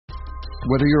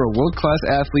Whether you're a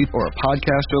world-class athlete or a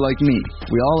podcaster like me,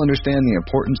 we all understand the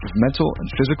importance of mental and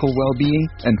physical well-being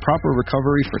and proper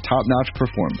recovery for top-notch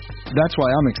performance. That's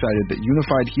why I'm excited that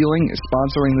Unified Healing is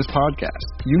sponsoring this podcast.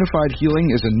 Unified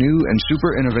Healing is a new and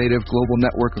super innovative global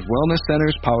network of wellness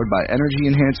centers powered by Energy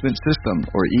Enhancement System,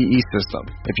 or EE System.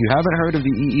 If you haven't heard of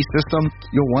the EE System,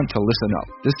 you'll want to listen up.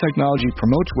 This technology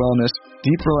promotes wellness,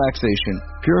 deep relaxation,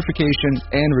 purification,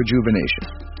 and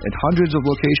rejuvenation. In hundreds of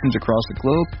locations across the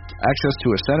globe, access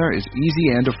to a center is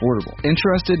easy and affordable.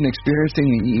 Interested in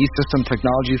experiencing the EE System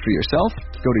technology for yourself?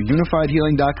 Go to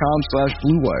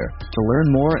unifiedhealing.com/bluewire to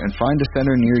learn more and find a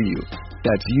center near you.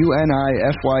 That's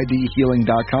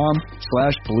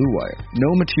unifydhealing.com/bluewire. No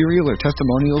material or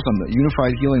testimonials on the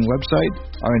Unified Healing website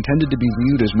are intended to be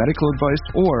viewed as medical advice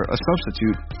or a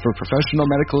substitute for professional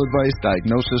medical advice,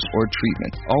 diagnosis, or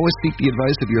treatment. Always seek the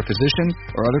advice of your physician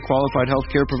or other qualified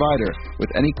healthcare provider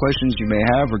with any questions you may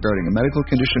have regarding a medical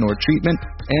condition or treatment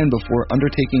and before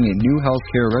undertaking a new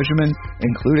healthcare regimen,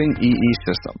 including EE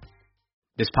System.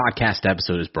 This podcast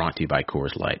episode is brought to you by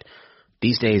Coors Light.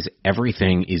 These days,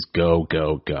 everything is go,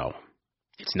 go, go.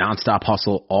 It's nonstop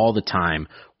hustle all the time.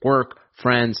 Work,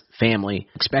 friends, family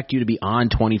expect you to be on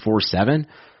 24/7.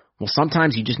 Well,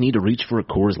 sometimes you just need to reach for a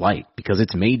Coors Light because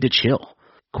it's made to chill.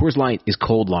 Coors Light is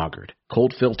cold lagered,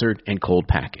 cold filtered, and cold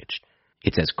packaged.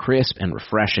 It's as crisp and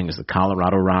refreshing as the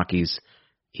Colorado Rockies.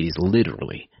 It is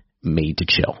literally made to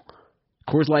chill.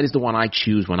 Coors Light is the one I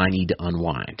choose when I need to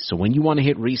unwind. So when you want to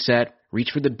hit reset,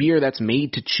 reach for the beer that's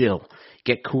made to chill.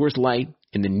 Get Coors Light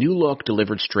in the new look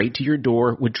delivered straight to your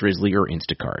door with Drizzly or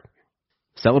Instacart.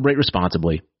 Celebrate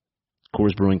responsibly.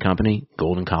 Coors Brewing Company,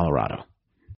 Golden, Colorado.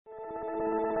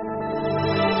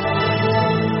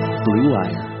 Blue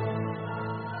Wire.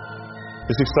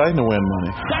 It's exciting to win money.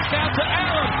 Back out to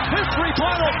Allen. History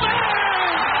final. Bang!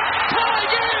 Tie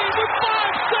game with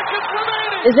 5 seconds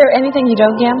remaining. Is there anything you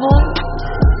don't gamble on?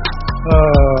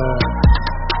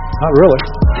 Not really.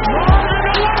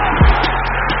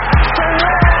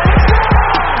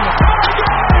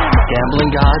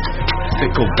 Gambling gods,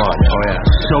 fickle bunch. Oh yeah,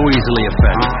 so easily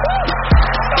offended.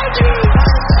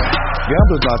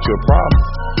 Gambling's not your problem.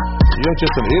 You're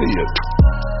just an idiot.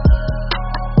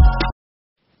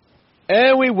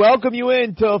 And we welcome you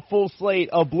into a full slate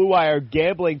of Blue Wire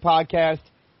Gambling Podcast.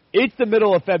 It's the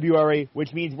middle of February,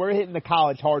 which means we're hitting the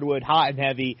college hardwood hot and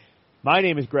heavy. My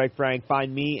name is Greg Frank.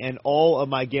 Find me and all of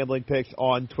my gambling picks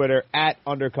on Twitter at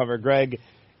UndercoverGreg.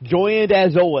 Joined,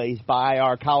 as always, by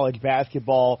our college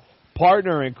basketball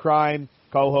partner in crime,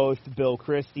 co-host Bill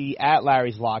Christie at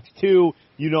Larry's Locks 2.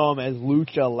 You know him as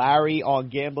Lucha Larry on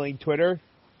gambling Twitter.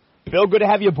 Bill, good to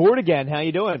have you aboard again. How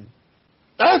you doing?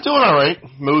 Doing all right.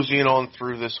 Moseying on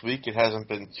through this week. It hasn't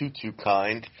been too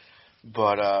kind,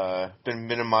 but been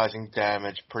minimizing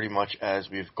damage pretty much as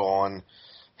we've gone.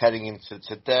 Heading into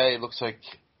today, it looks like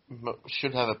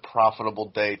should have a profitable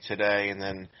day today, and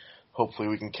then hopefully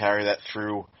we can carry that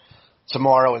through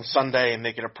tomorrow and Sunday and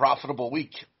make it a profitable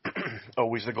week.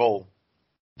 Always the goal.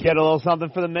 Get a little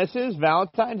something for the missus,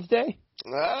 Valentine's Day?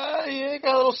 Yeah,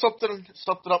 got a little something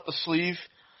up the sleeve.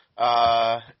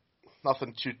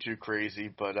 Nothing too crazy,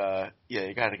 but yeah,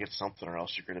 you got to get something or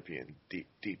else you're going to be in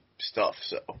deep stuff.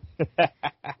 So,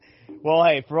 well,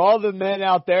 hey, for all the men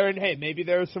out there, and hey, maybe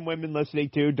there are some women listening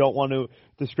too. Don't want to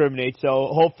discriminate. So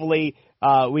hopefully,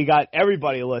 we got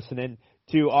everybody listening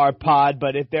to our pod.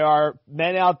 But if there are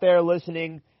men out there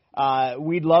listening,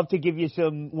 we'd love to give you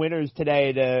some winners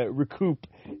today to recoup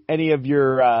any of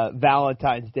your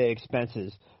Valentine's Day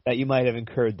expenses that you might have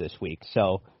incurred this week.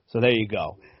 So there you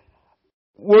go.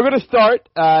 We're going to start,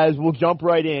 as we'll jump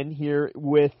right in here,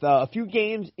 with a few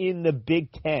games in the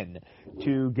Big Ten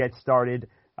to get started.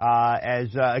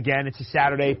 Again, it's a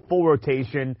Saturday, full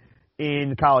rotation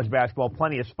in college basketball,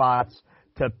 plenty of spots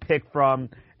to pick from.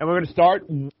 And we're going to start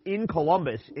in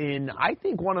Columbus in, I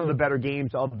think, one of the better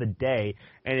games of the day,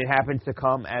 and it happens to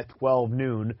come at 12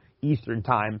 noon Eastern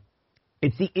Time.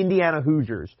 It's the Indiana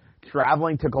Hoosiers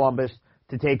traveling to Columbus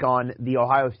to take on the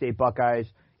Ohio State Buckeyes.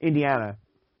 Indiana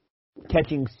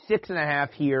catching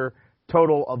 6.5 here,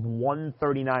 total of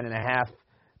 139.5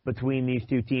 between these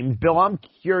two teams. Bill, I'm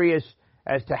curious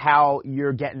as to how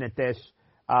you're getting at this.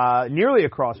 Nearly a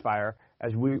crossfire,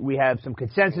 as we have some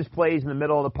consensus plays in the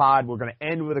middle of the pod. We're going to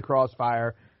end with a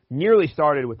crossfire. Nearly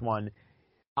started with one.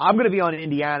 I'm going to be on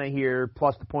Indiana here,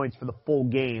 plus the points for the full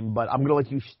game, but I'm going to let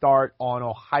you start on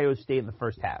Ohio State in the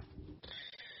first half.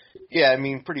 Yeah, I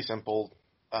mean, pretty simple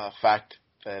fact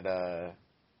that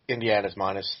Indiana's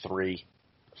 -3,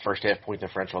 first half point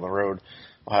differential on the road,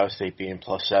 Ohio State being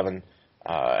 +7,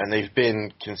 and they've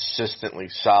been consistently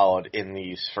solid in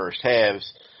these first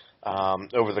halves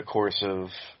over the course of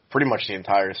pretty much the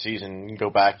entire season. You can go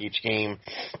back each game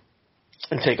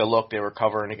and take a look. They were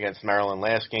covering against Maryland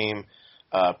last game.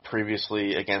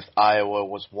 Previously against Iowa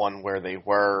was one where they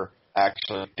were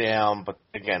actually down, but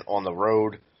again, on the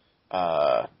road.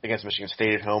 Against Michigan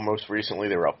State at home most recently,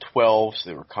 they were up 12, so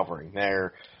they were covering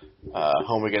there.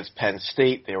 Home against Penn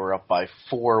State, they were up by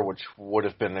 4, which would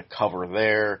have been a cover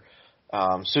there.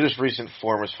 So just recent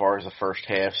form as far as the first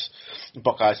halves.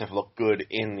 Buckeyes have looked good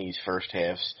in these first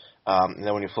halves. And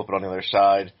then when you flip it on the other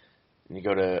side, and you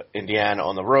go to Indiana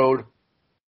on the road,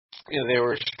 they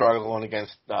were struggling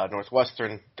against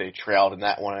Northwestern. They trailed in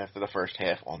that one after the first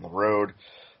half on the road.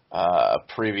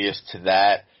 Previous to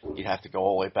that, you'd have to go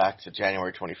all the way back to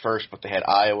January 21st, but they had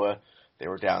Iowa. They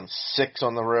were down 6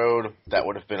 on the road. That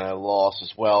would have been a loss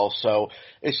as well. So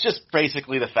it's just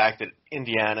basically the fact that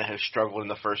Indiana has struggled in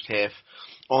the first half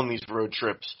on these road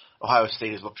trips. Ohio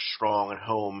State has looked strong at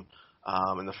home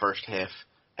in the first half.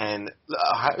 And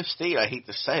Ohio State, I hate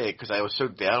to say it because I was so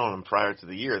down on them prior to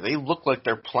the year, they look like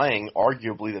they're playing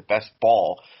arguably the best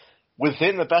ball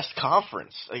within the best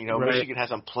conference. Right. Michigan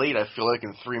hasn't played, I feel like,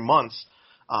 in 3 months.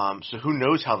 So who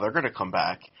knows how they're going to come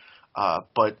back.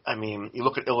 But, I mean, you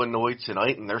look at Illinois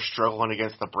tonight, and they're struggling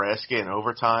against Nebraska in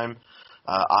overtime.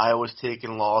 Iowa's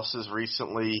taken losses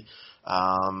recently.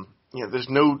 There's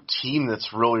no team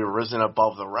that's really risen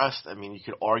above the rest. I mean, you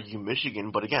could argue Michigan,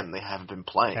 but, again, they haven't been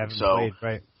playing. Played,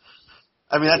 right.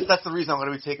 I mean, that's the reason I'm going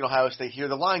to be taking Ohio State here.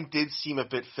 The line did seem a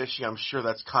bit fishy. I'm sure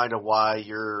that's kind of why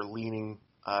you're leaning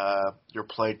your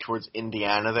play towards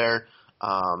Indiana there.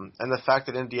 And the fact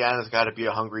that Indiana's got to be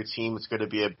a hungry team, it's going to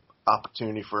be an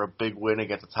opportunity for a big win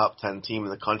against the top 10 team in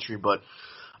the country. But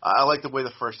I like the way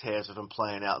the first halves have been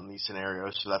playing out in these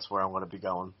scenarios, so that's where I'm going to be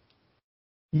going.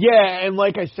 Yeah, and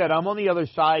like I said, I'm on the other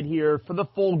side here for the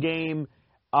full game.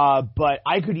 But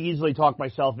I could easily talk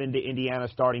myself into Indiana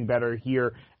starting better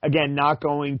here. Again, not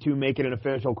going to make it an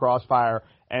official crossfire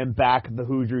and back the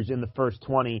Hoosiers in the first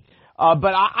 20.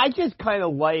 But I just kind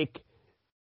of like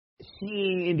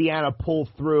seeing Indiana pull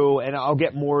through, and I'll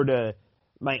get more to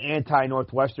my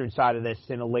anti-Northwestern side of this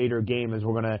in a later game as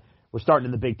we're starting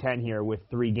in the Big Ten here with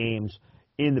 3 games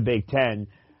in the Big Ten.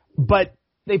 But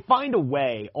they find a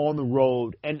way on the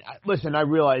road. And listen, I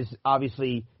realize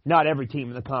obviously not every team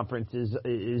in the conference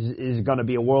is going to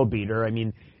be a world beater. I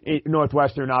mean,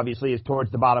 Northwestern obviously is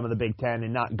towards the bottom of the Big Ten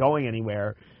and not going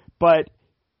anywhere. But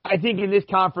I think in this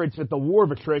conference, with the war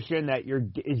of attrition that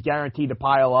is guaranteed to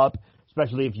pile up,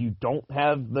 especially if you don't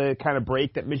have the kind of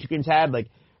break that Michigan's had, like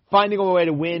finding a way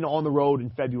to win on the road in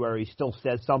February still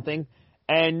says something.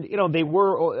 And, they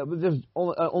were – there's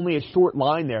only a short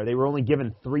line there. They were only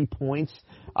given 3 points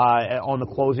on the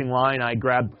closing line. I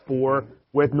grabbed 4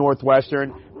 with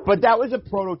Northwestern. But that was a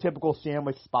prototypical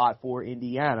sandwich spot for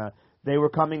Indiana. They were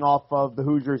coming off of the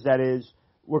Hoosiers,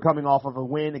 were coming off of a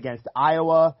win against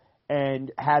Iowa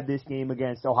and had this game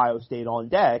against Ohio State on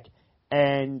deck.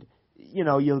 And,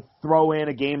 you throw in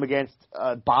a game against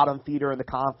a bottom feeder in the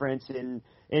conference in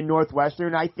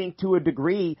Northwestern. I think to a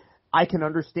degree – I can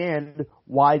understand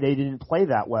why they didn't play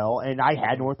that well, and I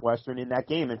had Northwestern in that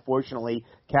game, and fortunately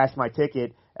cashed my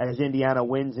ticket as Indiana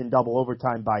wins in double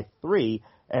overtime by 3,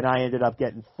 and I ended up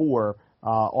getting 4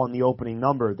 on the opening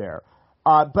number there.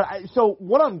 So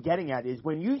what I'm getting at is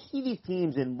when you see these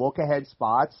teams in look-ahead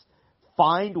spots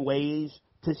find ways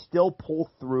to still pull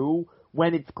through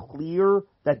when it's clear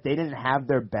that they didn't have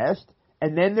their best,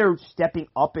 and then they're stepping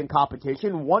up in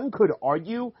competition, one could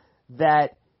argue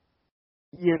that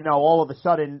all of a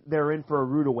sudden they're in for a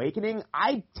rude awakening.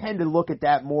 I tend to look at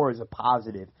that more as a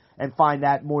positive and find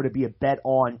that more to be a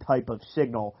bet-on type of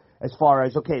signal as far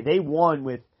as, okay, they won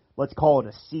with, let's call it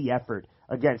a C effort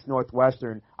against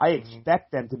Northwestern. I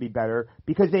expect them to be better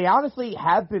because they honestly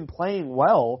have been playing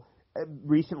well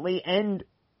recently and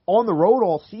on the road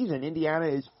all season. Indiana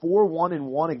is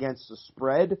 4-1-1 against the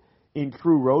spread in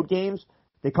true road games.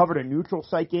 They covered a neutral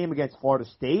site game against Florida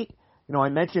State. I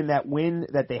mentioned that win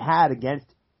that they had against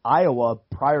Iowa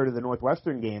prior to the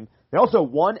Northwestern game. They also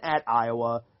won at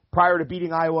Iowa prior to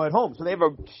beating Iowa at home. So they have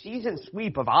a season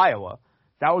sweep of Iowa.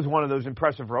 That was one of those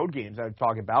impressive road games I was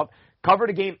talking about. Covered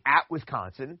a game at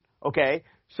Wisconsin, okay?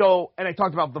 So, and I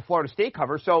talked about the Florida State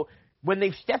cover. So when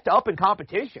they've stepped up in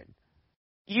competition,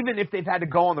 even if they've had to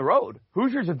go on the road,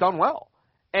 Hoosiers have done well.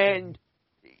 And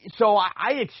so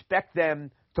I expect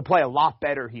them to play a lot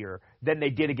better here than they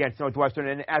did against Northwestern.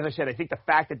 And as I said, I think the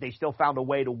fact that they still found a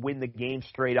way to win the game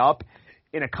straight up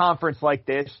in a conference like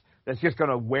this that's just going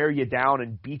to wear you down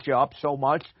and beat you up so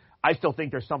much, I still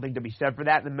think there's something to be said for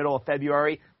that in the middle of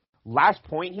February. Last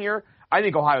point here, I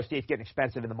think Ohio State's getting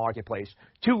expensive in the marketplace.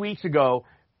 2 weeks ago,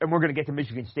 and we're going to get to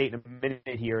Michigan State in a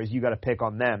minute here as you got to pick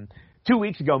on them. 2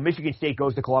 weeks ago, Michigan State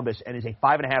goes to Columbus and is a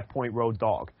 5.5-point road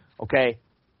dog. Okay,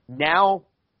 now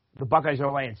the Buckeyes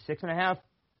are laying 6.5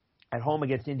 at home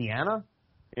against Indiana.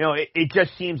 You know, it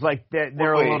just seems like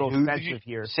they're a little offensive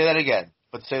here. Say that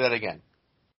again.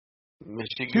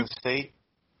 Michigan State?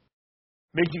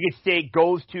 Michigan State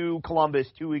goes to Columbus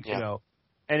 2 weeks ago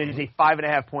and is a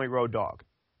 5.5-point road dog.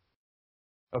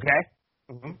 Okay?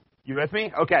 Mm-hmm. You with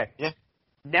me? Okay. Yeah.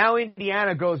 Now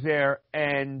Indiana goes there,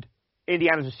 and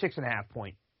Indiana's a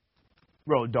 6.5-point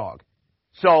road dog.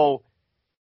 So,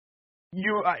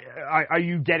 are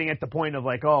you getting at the point of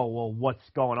like, oh, well, what's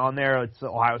going on there? It's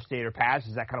Ohio State or pass?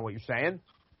 Is that kind of what you're saying?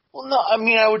 Well, no. I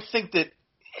mean, I would think that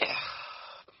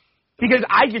because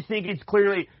I just think it's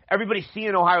clearly everybody's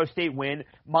seeing Ohio State win.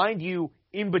 Mind you,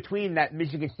 in between that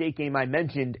Michigan State game I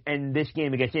mentioned and this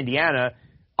game against Indiana,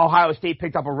 Ohio State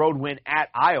picked up a road win at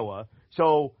Iowa.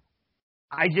 So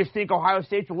I just think Ohio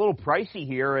State's a little pricey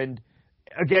here, and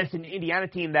against an Indiana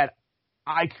team that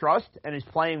I trust and is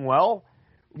playing well.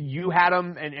 You had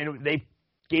them, and they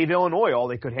gave Illinois all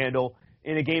they could handle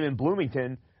in a game in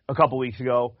Bloomington a couple weeks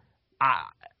ago.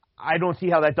 I don't see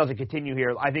how that doesn't continue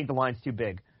here. I think the line's too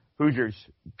big. Hoosiers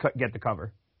get the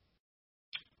cover.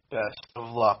 Best of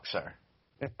luck, sir.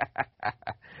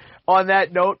 On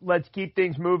that note, let's keep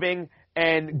things moving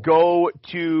and go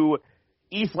to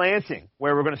East Lansing,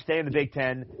 where we're going to stay in the Big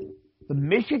Ten. The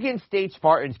Michigan State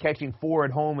Spartans catching 4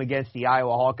 at home against the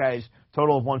Iowa Hawkeyes,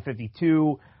 total of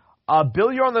 152.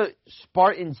 Bill, you're on the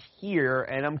Spartans here,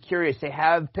 and I'm curious. They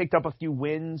have picked up a few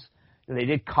wins. They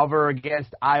did cover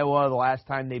against Iowa the last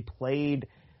time they played.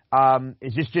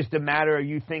 Is this just a matter of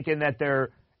you thinking that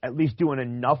they're at least doing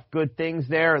enough good things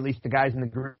there, at least the guys in the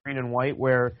green and white,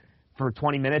 where for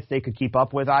 20 minutes they could keep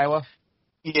up with Iowa?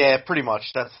 Yeah, pretty much.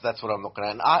 That's what I'm looking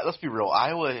at. And let's be real,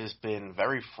 Iowa has been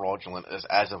very fraudulent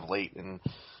as of late, and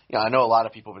I know a lot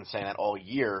of people have been saying that all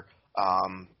year.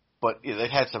 But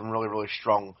they've had some really, really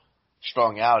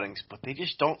strong outings, but they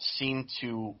just don't seem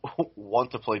to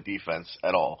want to play defense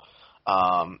at all.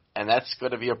 And that's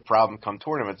going to be a problem come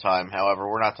tournament time. However,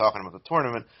 we're not talking about the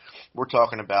tournament. We're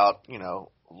talking about,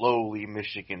 lowly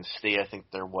Michigan State. I think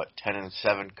they're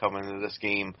 10-7 coming into this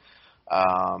game.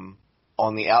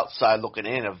 On the outside looking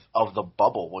in of the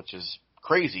bubble, which is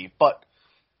crazy. But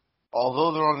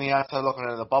although they're on the outside looking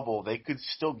into the bubble, they could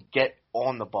still get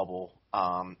on the bubble.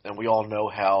 And we all know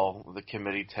how the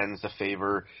committee tends to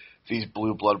favor these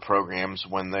blue blood programs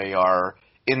when they are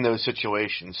in those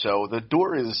situations. So the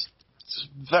door is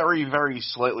very, very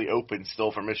slightly open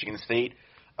still for Michigan State.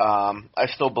 I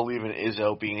still believe in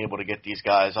Izzo being able to get these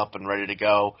guys up and ready to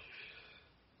go.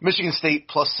 Michigan State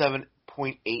plus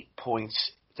 7.8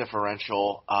 points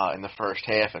differential in the first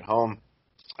half at home.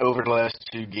 Over the last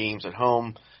 2 games at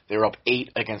home, they were up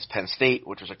 8 against Penn State,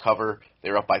 which was a cover. They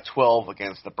were up by 12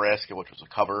 against Nebraska, which was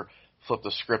a cover. Flipped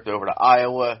the script over to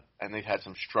Iowa, and they've had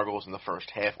some struggles in the first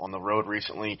half on the road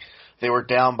recently. They were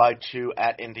down by 2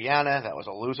 at Indiana. That was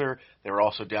a loser. They were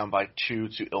also down by 2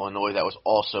 to Illinois. That was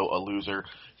also a loser.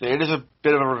 So it is a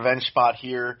bit of a revenge spot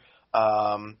here.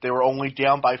 They were only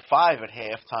down by 5 at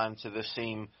halftime to the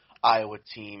same Iowa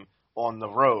team on the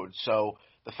road. So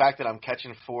the fact that I'm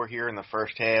catching 4 here in the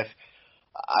first half,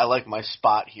 I like my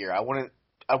spot here. I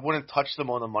wouldn't touch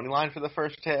them on the money line for the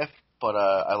first half, but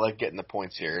I like getting the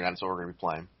points here, and that's what we're going to be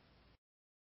playing.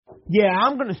 Yeah,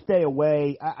 I'm going to stay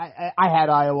away. I had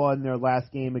Iowa in their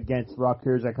last game against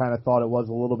Rutgers. I kind of thought it was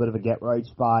a little bit of a get-right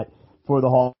spot for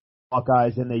the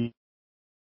Hawkeyes, and they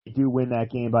do win that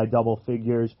game by double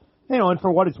figures. And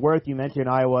for what it's worth, you mentioned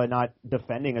Iowa not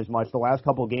defending as much. The last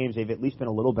couple of games, they've at least been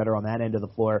a little better on that end of the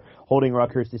floor, holding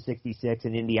Rutgers to 66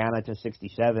 and Indiana to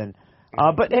 67.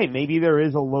 But, hey, maybe there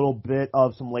is a little bit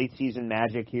of some late-season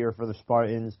magic here for the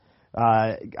Spartans.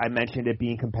 I mentioned it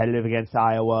being competitive against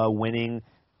Iowa, winning,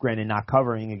 granted not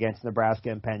covering, against Nebraska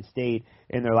and Penn State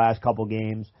in their last couple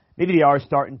games. Maybe they are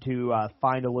starting to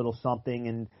find a little something.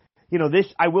 And, this,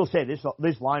 I will say,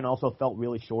 this line also felt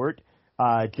really short.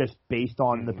 Just based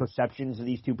on the perceptions of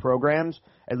these two programs,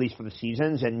 at least for the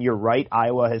seasons. And you're right,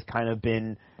 Iowa has kind of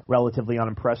been relatively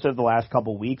unimpressive the last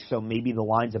couple weeks, so maybe the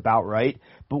line's about right.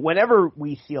 But whenever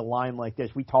we see a line like this,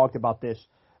 we talked about this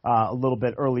a little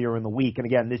bit earlier in the week. And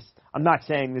again, I'm not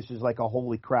saying this is like a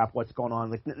holy crap, what's going on,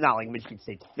 like not like Michigan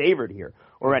State's favored here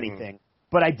or anything.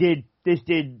 But this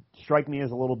did strike me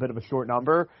as a little bit of a short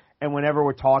number. And whenever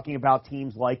we're talking about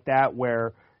teams like that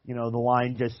where, the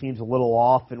line just seems a little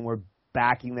off and we're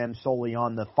backing them solely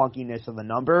on the funkiness of the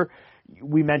number,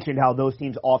 we mentioned how those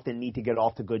teams often need to get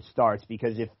off to good starts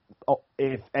because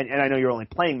if I know you're only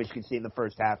playing Michigan State in the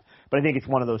first half, but I think it's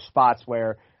one of those spots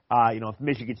where if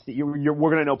Michigan State, we're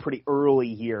going to know pretty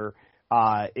early here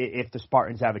if the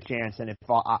Spartans have a chance, and if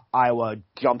Iowa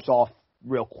jumps off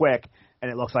real quick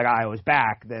and it looks like Iowa's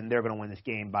back, then they're going to win this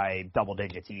game by double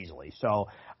digits easily. So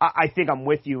I think I'm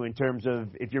with you in terms of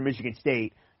if you're Michigan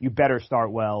State, you better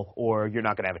start well or you're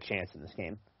not going to have a chance in this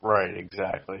game. Right,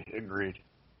 exactly. Agreed.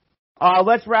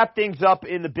 Let's wrap things up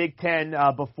in the Big Ten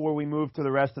before we move to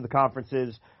the rest of the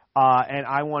conferences. And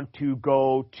I want to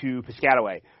go to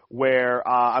Piscataway, where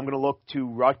I'm going to look to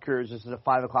Rutgers. This is a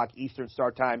 5 o'clock Eastern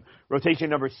start time.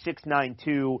 Rotation number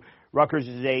 692. Rutgers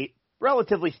is a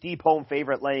relatively steep home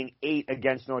favorite, laying 8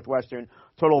 against Northwestern,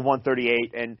 total of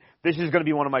 138. And this is going to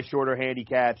be one of my shorter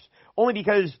handicaps, only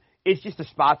because it's just a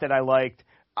spot that I liked.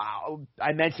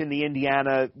 I mentioned the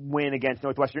Indiana win against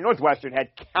Northwestern. Northwestern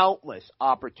had countless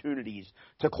opportunities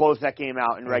to close that game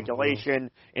out in regulation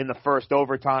in the first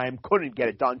overtime. Couldn't get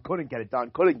it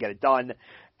done.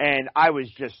 And I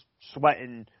was just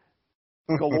sweating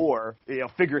galore,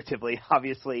 figuratively,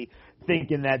 obviously,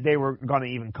 thinking that they were going to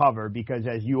even cover because,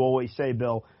 as you always say,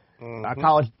 Bill,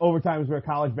 college overtime is where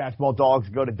college basketball dogs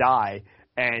go to die,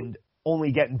 and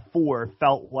only getting 4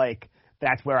 felt like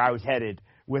that's where I was headed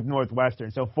with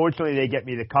Northwestern. So fortunately they get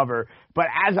me the cover. But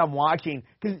as I'm watching,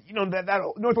 because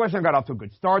that Northwestern got off to a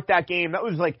good start that game. That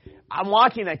was like, I'm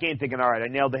watching that game thinking, all right, I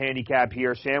nailed the handicap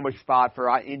here, sandwich spot for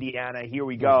Indiana. Here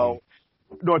we go.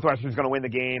 Northwestern's going to win the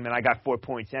game, and I got 4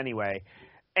 points anyway.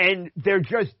 And they're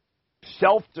just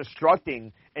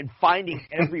self-destructing and finding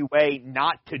every way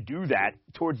not to do that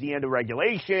towards the end of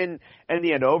regulation and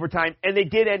the end of overtime, and they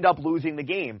did end up losing the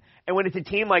game. And when it's a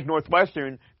team like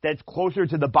Northwestern that's closer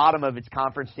to the bottom of its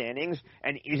conference standings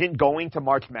and isn't going to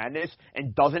March Madness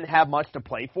and doesn't have much to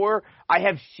play for, I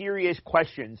have serious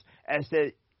questions as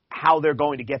to how they're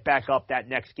going to get back up that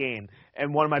next game.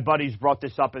 And one of my buddies brought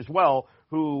this up as well,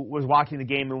 who was watching the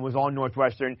game and was on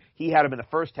Northwestern. He had him in the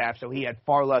first half, so he had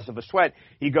far less of a sweat.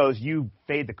 He goes, you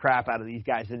fade the crap out of these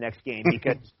guys the next game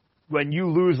because when you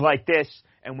lose like this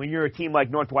and when you're a team like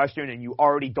Northwestern and you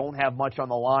already don't have much on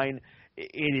the line,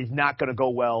 it is not going to go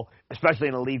well, especially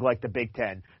in a league like the Big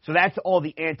Ten. So that's all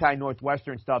the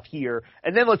anti-Northwestern stuff here.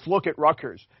 And then let's look at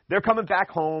Rutgers. They're coming back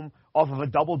home off of a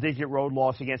double-digit road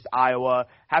loss against Iowa.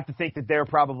 Have to think that they're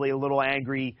probably a little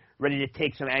angry, ready to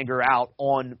take some anger out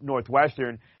on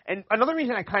Northwestern. And another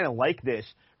reason I kind of like this,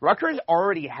 Rutgers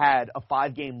already had a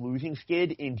 5-game losing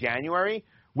skid in January,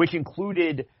 which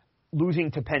included losing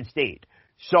to Penn State.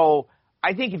 So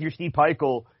I think if you're Steve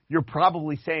Pikiell, you're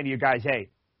probably saying to your guys, hey,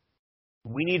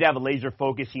 we need to have a laser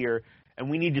focus here, and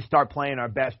we need to start playing our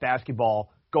best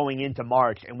basketball going into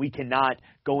March, and we cannot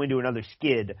go into another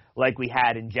skid like we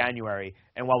had in January.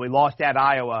 And while we lost at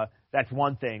Iowa, that's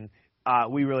one thing.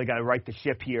 We really got to right the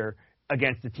ship here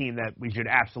against the team that we should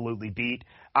absolutely beat.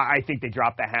 I think they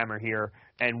drop the hammer here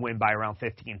and win by around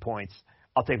 15 points.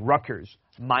 I'll take Rutgers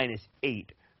 -8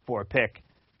 for a pick.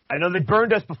 I know they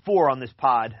burned us before on this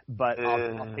pod, but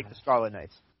I'll take the Scarlet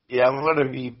Knights. Yeah, I'm going to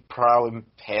be probably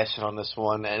passing on this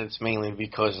one, and it's mainly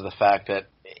because of the fact that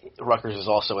Rutgers is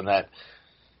also in that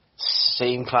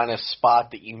same kind of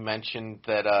spot that you mentioned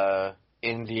that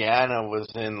Indiana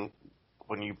was in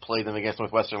when you played them against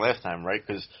Northwestern last time, right?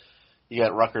 Because you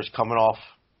got Rutgers coming off.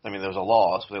 I mean, there was a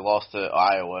loss. They lost to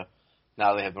Iowa.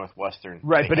 Now they have Northwestern.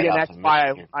 Right, but again, that's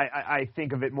why I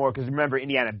think of it more because, remember,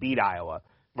 Indiana beat Iowa.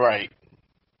 Right.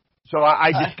 So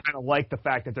I just kind of like the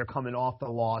fact that they're coming off the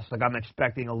loss. Like, I'm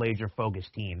expecting a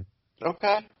laser-focused team.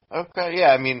 Okay. Yeah,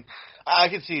 I mean, I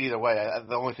can see it either way.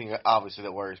 The only thing, obviously,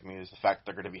 that worries me is the fact that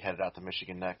they're going to be headed out to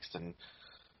Michigan next. And,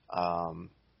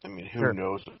 I mean, who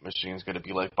knows what Michigan's going to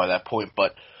be like by that point.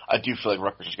 But I do feel like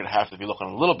Rutgers is going to have to be looking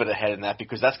a little bit ahead in that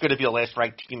because that's going to be the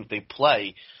last-ranked team that they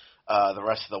play the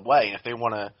rest of the way. And if they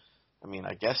want to, I mean,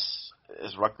 I guess,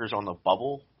 is Rutgers on the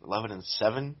bubble,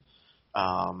 11-7?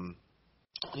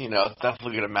 It's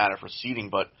definitely going to matter for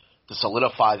seeding, but to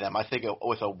solidify them, I think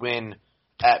with a win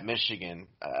at Michigan,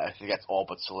 I think that's all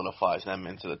but solidifies them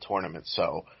into the tournament.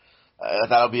 So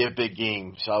that'll be a big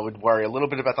game. So I would worry a little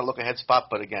bit about the look-ahead spot,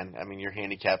 but again, I mean, your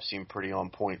handicaps seem pretty on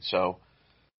point, so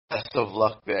best of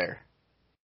luck there.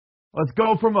 Let's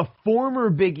go from a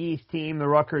former Big East team, the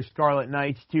Rutgers Scarlet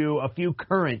Knights, to a few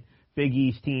current Big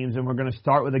East teams, and we're going to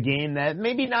start with a game that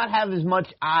maybe not have as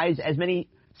many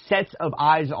sets of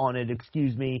eyes on it,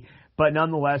 but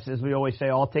nonetheless, as we always say,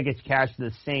 all tickets cash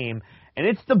the same. And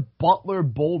it's the Butler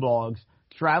Bulldogs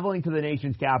traveling to the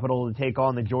nation's capital to take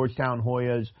on the Georgetown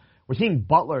Hoyas. We're seeing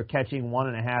Butler catching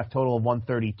 1.5, total of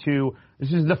 132.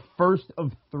 This is the first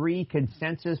of 3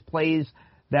 consensus plays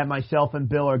that myself and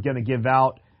Bill are going to give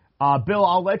out. Bill,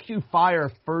 I'll let you fire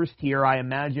first here. I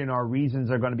imagine our reasons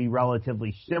are going to be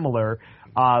relatively similar,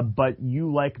 but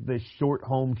you like the short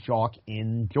home chalk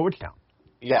in Georgetown.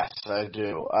 Yes, I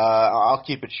do. I'll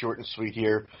keep it short and sweet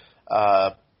here.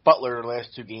 Butler,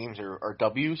 last 2 games are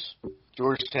W's.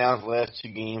 Georgetown's last 2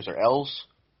 games are L's.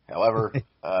 However,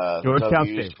 the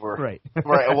W's were right.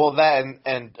 right. Well, that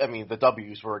and I mean the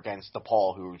W's were against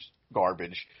DePaul, who's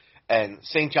garbage, and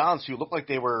St. John's, who looked like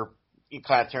they were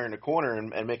kind of turning the corner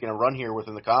and making a run here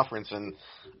within the conference, and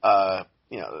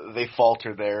they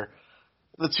faltered there.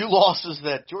 The 2 losses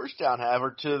that Georgetown have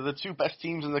are to the 2 best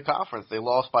teams in the conference. They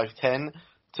lost by 10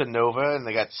 to Nova, and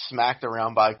they got smacked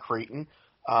around by Creighton.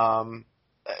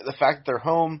 The fact that they're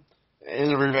home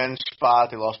in a revenge spot,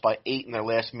 they lost by 8 in their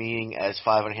last meeting as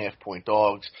 5.5-point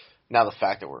dogs. Now the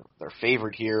fact that they're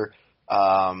favored here,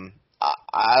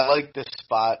 I like this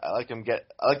spot. I like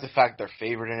the fact that they're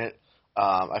favored in it.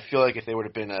 I feel like if they would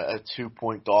have been a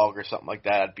 2-point dog or something like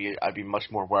that, I'd be much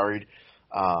more worried.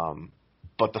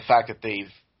 But the fact that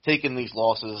they've taken these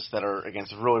losses that are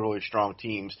against really, really strong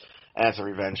teams, and it's a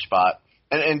revenge spot.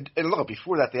 And look,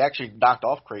 before that, they actually knocked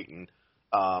off Creighton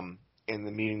in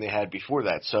the meeting they had before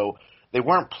that. So they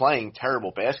weren't playing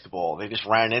terrible basketball. They just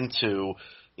ran into,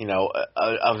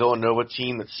 a Villanova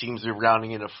team that seems to be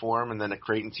rounding into form, and then a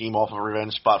Creighton team off of a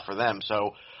revenge spot for them.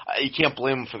 So you can't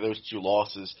blame them for those 2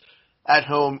 losses. At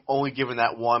home, only given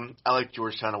that 1, I like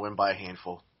Georgetown to win by a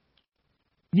handful.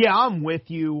 Yeah, I'm with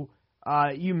you.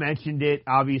 You mentioned it.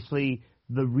 Obviously,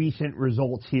 the recent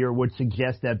results here would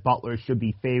suggest that Butler should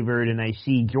be favored, and I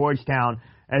see Georgetown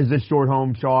as the short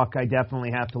home chalk. I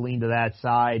definitely have to lean to that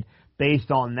side. Based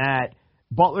on that,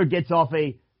 Butler gets off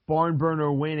a barn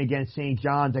burner win against St.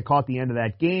 John's. I caught the end of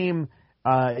that game.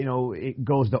 It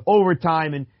goes to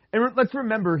overtime, and let's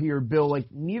remember here, Bill,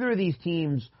 neither of these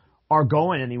teams are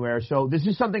going anywhere. So this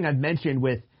is something I've mentioned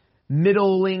with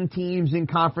middling teams in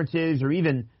conferences, or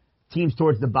even teams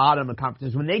towards the bottom of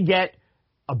conferences. When they get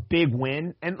a big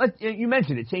win, and you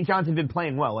mentioned it, St. John's have been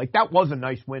playing well. That was a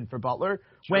nice win for Butler.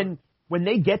 Sure. When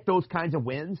they get those kinds of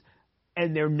wins,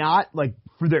 and they're not,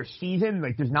 for their season,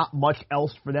 there's not much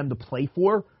else for them to play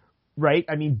for, right?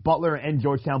 I mean, Butler and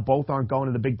Georgetown both aren't going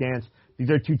to the big dance. These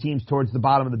are 2 teams towards the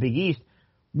bottom of the Big East.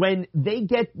 When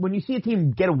you see a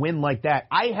team get a win like that,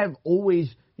 I have always,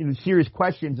 serious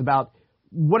questions about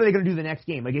what are they going to do the next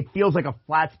game. It feels like a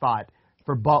flat spot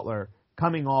for Butler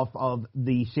coming off of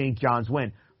the St. John's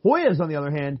win. Hoyas, on the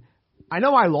other hand, I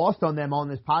know I lost on them on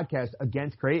this podcast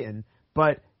against Creighton,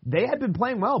 but they had been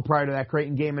playing well prior to that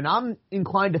Creighton game, and I'm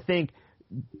inclined to think,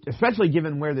 especially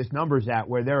given where this number's at,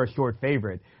 where they're a short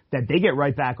favorite, that they get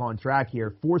right back on track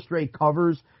here. 4 straight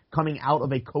covers coming out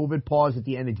of a COVID pause at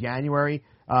the end of January.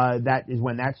 That is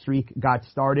when that streak got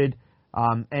started.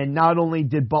 And not only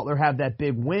did Butler have that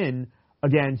big win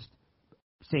against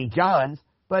St. John's,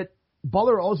 but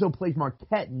Butler also plays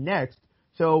Marquette next.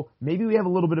 So maybe we have a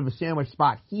little bit of a sandwich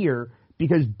spot here,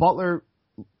 because Butler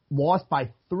lost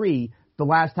by 3 the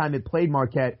last time it played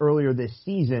Marquette earlier this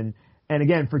season. And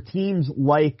again, for teams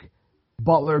like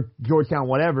Butler, Georgetown,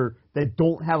 whatever, that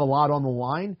don't have a lot on the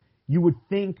line, you would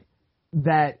think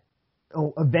that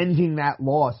avenging that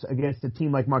loss against a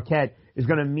team like Marquette is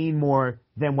going to mean more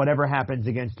than whatever happens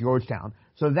against Georgetown.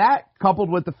 So that, coupled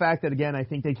with the fact that, again, I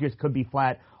think they just could be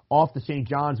flat off the St.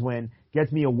 John's win,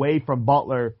 gets me away from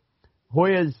Butler.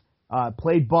 Hoyas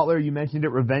played Butler. You mentioned it,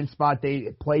 revenge spot.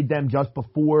 They played them just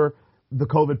before the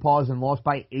COVID pause and lost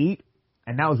by 8.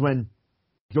 And that was when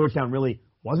Georgetown really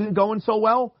wasn't going so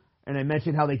well. And I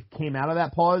mentioned how they came out of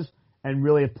that pause and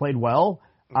really have played well.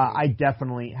 I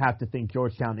definitely have to think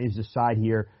Georgetown is the side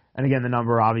here. And again, the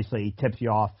number obviously tips you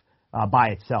off by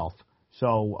itself.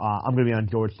 So I'm going to be on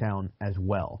Georgetown as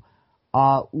well.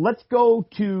 Let's go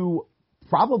to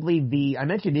probably I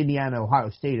mentioned Indiana-Ohio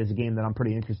State as a game that I'm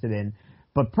pretty interested in,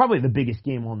 but probably the biggest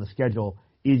game on the schedule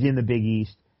is in the Big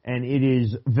East, and it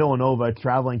is Villanova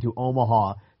traveling to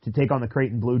Omaha to take on the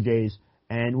Creighton Blue Jays.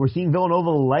 And we're seeing Villanova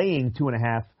laying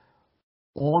 2.5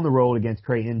 on the road against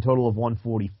Creighton, total of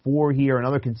 144 here.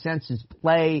 Another consensus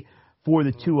play for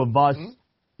the 2 of us. Mm-hmm.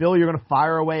 Bill, you're going to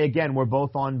fire away again. We're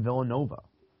both on Villanova.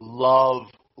 Love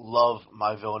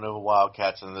my Villanova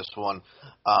Wildcats in this one.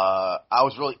 I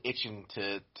was really itching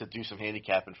to do some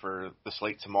handicapping for the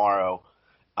slate tomorrow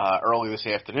early this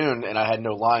afternoon, and I had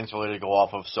no lines really to go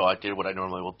off of, so I did what I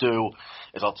normally will do,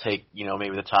 is I'll take,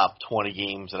 maybe the top 20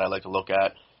 games that I like to look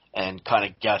at and kind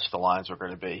of guess the lines are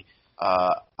going to be.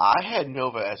 I had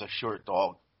Nova as a short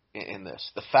dog in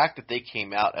this. The fact that they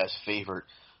came out as favorite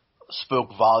spoke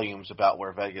volumes about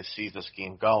where Vegas sees this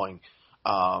game going.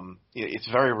 It's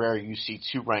very rare you see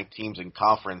 2 ranked teams in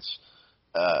conference,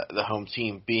 the home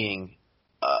team being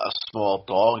a small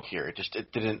dog here.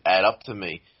 It didn't add up to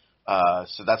me.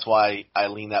 So that's why I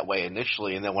leaned that way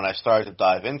initially. And then when I started to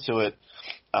dive into it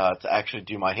to actually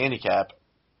do my handicap,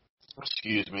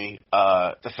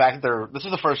 The fact that this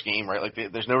is the first game, right? Like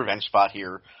there's no revenge spot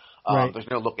here. Right. There's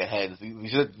no look ahead.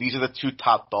 These are the two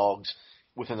top dogs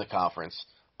within the conference.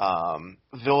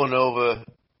 Villanova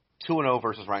 2-0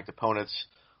 versus ranked opponents.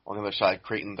 On the other side,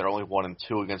 Creighton, they're only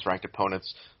 1-2 against ranked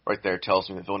opponents. Right there tells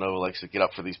me that Villanova likes to get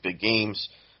up for these big games.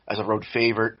 As a road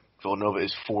favorite, Villanova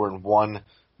is 4-1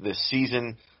 this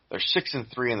season. They're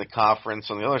 6-3 in the conference.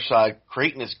 On the other side,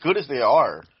 Creighton, as good as they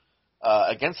are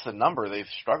against the number, they've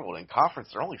struggled in conference.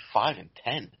 They're only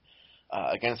 5-10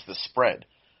 against the spread.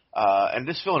 And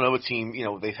this Villanova team,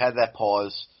 they've had that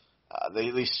pause.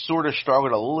 They sort of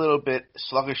struggled a little bit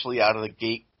sluggishly out of the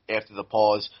gate after the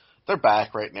pause. They're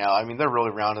back right now. I mean, they're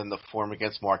really rounding the form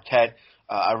against Marquette.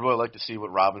 I really like to see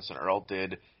what Robinson Earl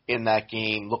did in that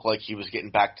game. Looked like he was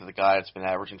getting back to the guy that's been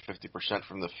averaging 50%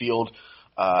 from the field.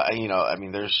 You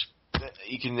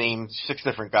can name 6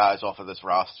 different guys off of this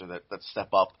roster that step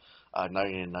up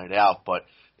night in and night out. But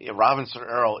Robinson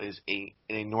Earl is an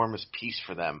enormous piece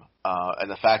for them.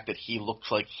 And the fact that he looks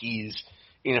like he's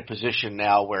in a position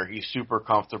now where he's super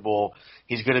comfortable.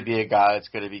 He's going to be a guy that's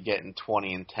going to be getting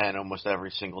 20 and 10 almost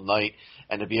every single night.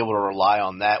 And to be able to rely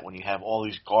on that when you have all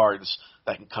these guards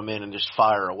that can come in and just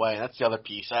fire away. And that's the other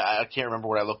piece. I can't remember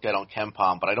what I looked at on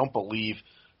KenPom, but I don't believe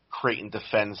Creighton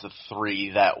defends the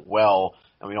 3 that well.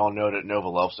 And we all know that Nova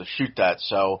loves to shoot that.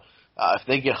 So if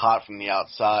they get hot from the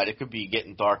outside, it could be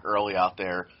getting dark early out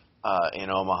there in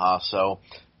Omaha. So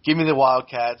give me the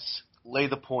Wildcats. Lay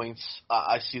the points.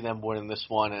 I see them winning this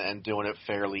one and doing it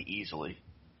fairly easily.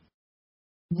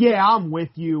 Yeah, I'm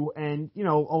with you. And, a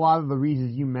lot of the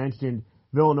reasons you mentioned,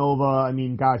 Villanova, I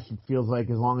mean, gosh, it feels like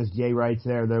as long as Jay Wright's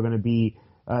there, they're going to be,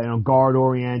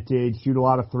 guard-oriented, shoot a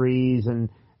lot of threes,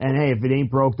 and hey, if it ain't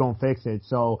broke, don't fix it.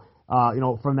 So,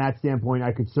 from that standpoint,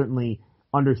 I could certainly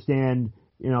understand,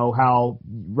 how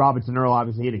Robinson Earl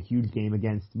obviously had a huge game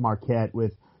against Marquette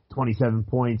with 27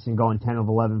 points and going 10 of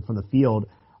 11 from the field.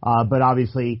 But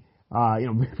obviously,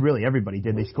 really everybody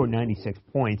did. They scored 96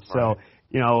 points. So,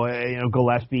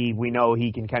 Gillespie, we know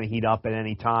he can kind of heat up at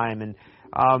any time. And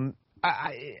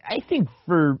I think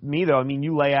for me, though, I mean,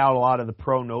 you lay out a lot of the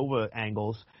pro-Nova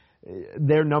angles.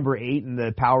 They're number 8 in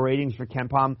the power ratings for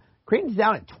KenPom. Creighton's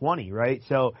down at 20, right?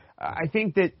 So I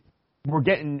think that we're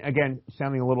getting, again,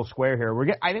 sounding a little square here,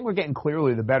 I think we're getting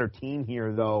clearly the better team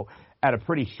here, though, at a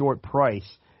pretty short price.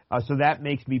 So that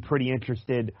makes me pretty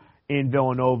interested in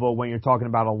Villanova when you're talking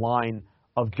about a line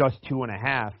of just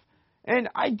 2.5. And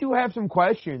I do have some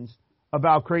questions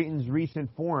about Creighton's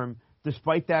recent form,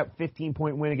 despite that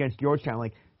 15-point win against Georgetown.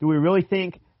 Like, do we really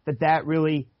think that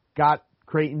really got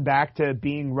Creighton back to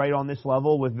being right on this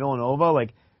level with Villanova?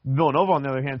 Like, Villanova, on the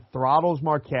other hand, throttles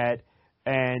Marquette,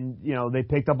 and, they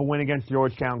picked up a win against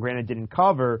Georgetown. Granted, didn't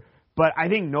cover, but I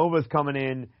think Nova's coming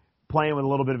in playing with a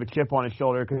little bit of a chip on his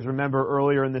shoulder, because remember,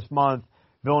 earlier in this month,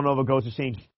 Villanova goes to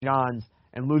St. John's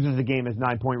and loses the game as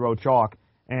 9-point road chalk.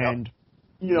 And,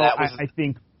 I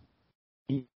think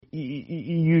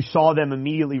you saw them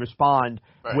immediately respond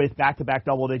with back-to-back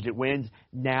double-digit wins.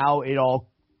 Now it all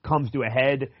comes to a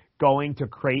head going to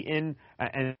Creighton.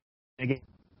 And again,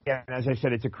 as I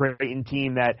said, it's a Creighton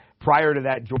team that prior to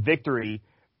that victory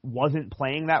wasn't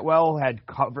playing that well, had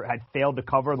failed to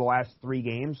cover the last 3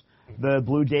 games. The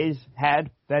Blue Jays had,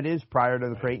 that is, prior to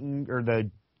the Creighton or the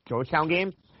Georgetown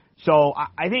game. So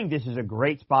I think this is a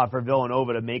great spot for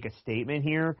Villanova to make a statement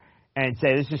here and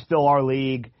say this is still our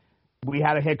league. We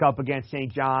had a hiccup against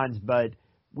St. John's, but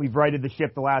we've righted the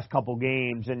ship the last couple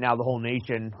games, and now the whole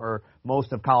nation or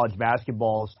most of college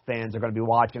basketball fans are going to be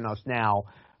watching us now.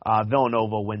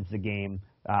 Villanova wins the game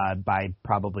by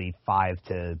probably 5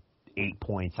 to 8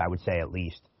 points, I would say at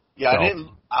least. Yeah,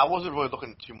 so, I wasn't really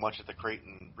looking too much at the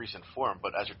Creighton recent form,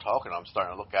 but as you're talking, I'm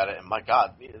starting to look at it, and my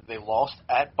God, they lost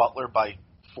at Butler by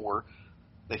 4.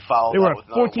 They followed. They were with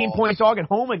a 14-point dog at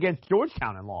home against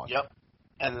Georgetown and lost. Yep,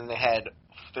 and then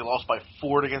they lost by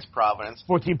 4 against Providence.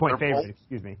 14-point favorite,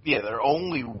 excuse me. Yeah, their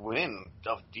only win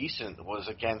of decent was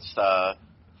against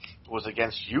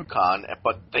UConn,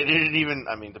 but they didn't even.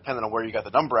 I mean, depending on where you got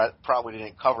the number at, probably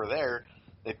didn't cover there.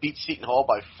 They beat Seton Hall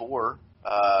by 4.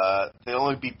 They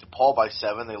only beat DePaul by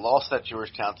 7. They lost that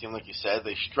Georgetown team, like you said.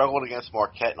 They struggled against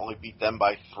Marquette and only beat them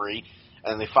by 3.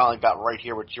 And they finally got right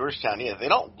here with Georgetown. Yeah, they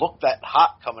don't look that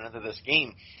hot coming into this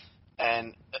game.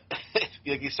 And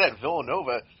like you said,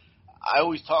 Villanova, I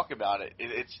always talk about it.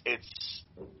 It's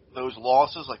those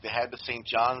losses, like they had to St.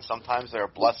 John's, sometimes they're a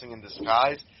blessing in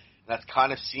disguise. And that's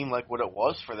kind of seemed like what it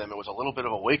was for them. It was a little bit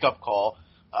of a wake-up call.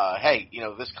 Hey,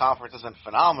 this conference isn't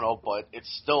phenomenal, but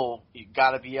it's still, you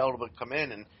got to be able to come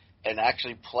in and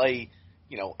actually play,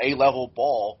 A-level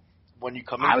ball when you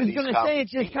come into I was these going to say, it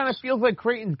just kind of feels like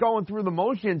Creighton's going through the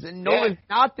motions, and Nova's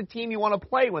not the team you want to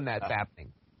play when that's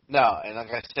happening. No, and like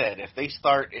I said, if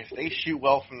they shoot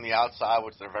well from the outside,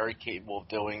 which they're very capable of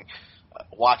doing,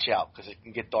 watch out because it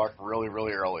can get dark really,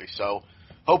 really early. So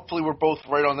hopefully we're both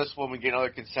right on this one. We get another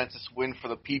consensus win for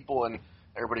the people, and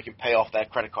everybody can pay off that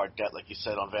credit card debt, like you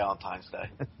said, on Valentine's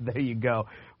Day. There you go.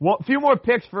 Well, a few more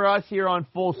picks for us here on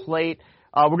Full Slate.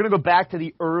 We're going to go back to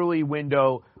the early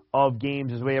window of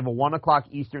games as we have a 1 o'clock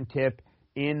Eastern tip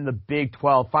in the Big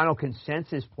 12. Final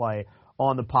consensus play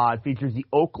on the pod features the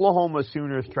Oklahoma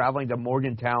Sooners traveling to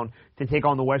Morgantown to take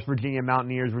on the West Virginia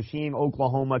Mountaineers. We're seeing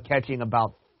Oklahoma catching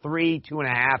about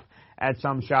 2.5 at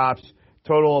some shops.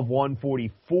 Total of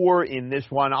 144 in this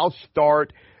one. I'll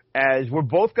start as we're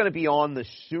both going to be on the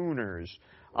Sooners.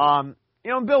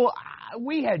 Bill,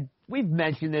 we've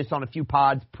mentioned this on a few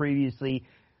pods previously.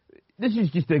 This is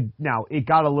just it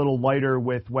got a little lighter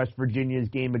with West Virginia's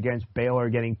game against Baylor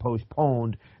getting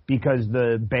postponed because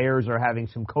the Bears are having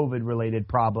some COVID-related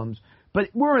problems. But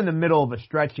we're in the middle of a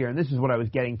stretch here, and this is what I was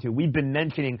getting to. We've been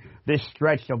mentioning this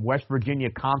stretch of West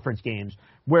Virginia conference games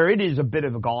where it is a bit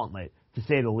of a gauntlet, to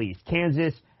say the least.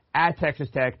 Kansas at Texas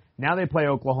Tech. Now they play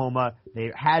Oklahoma.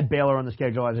 They had Baylor on the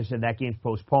schedule. As I said, that game's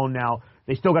postponed now.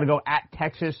 They still got to go at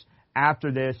Texas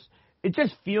after this. It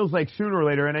just feels like sooner or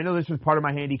later, and I know this was part of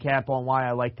my handicap on why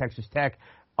I like Texas Tech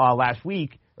last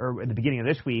week, or at the beginning of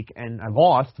this week, and I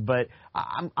lost, but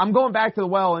I'm going back to the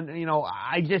well, and,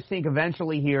 I just think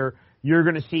eventually here you're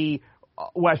going to see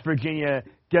West Virginia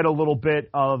get a little bit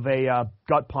of a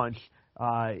gut punch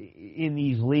in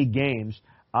these league games.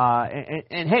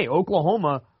 And hey,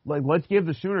 Oklahoma, let's give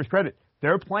the Sooners credit.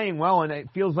 They're playing well, and it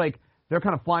feels like they're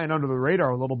kind of flying under the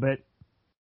radar a little bit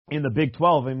in the Big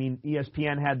 12. I mean,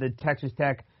 ESPN had the Texas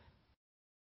Tech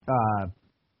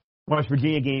West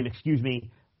Virginia game,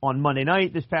 on Monday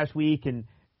night this past week, and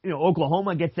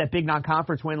Oklahoma gets that big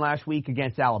non-conference win last week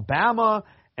against Alabama,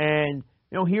 and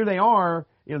here they are.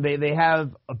 They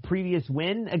have a previous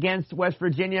win against West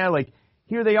Virginia.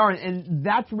 Here they are, and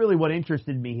that's really what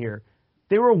interested me here.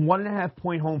 They were a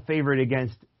 1.5-point home favorite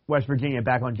against West Virginia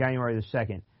back on January the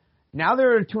 2nd. Now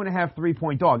they're a 2.5,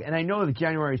 3-point dog. And I know that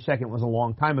January 2nd was a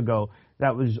long time ago.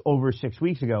 That was over 6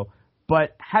 weeks ago.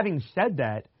 But having said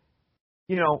that,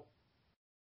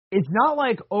 it's not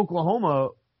like Oklahoma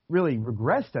really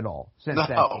regressed at all since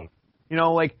that game.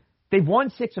 They've won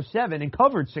 6 of 7 and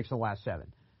covered 6 of the last 7.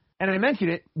 And I mentioned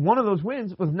it, one of those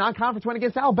wins was a non-conference win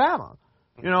against Alabama.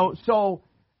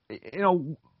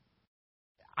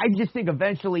 I just think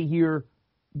eventually here,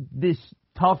 this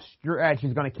tough stretch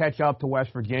is going to catch up to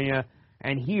West Virginia.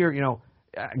 And here,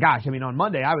 on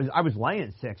Monday I was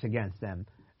laying 6 against them,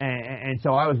 and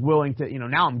so I was willing to,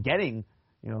 now I'm getting,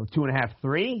 2.5,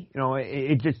 3.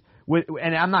 It just,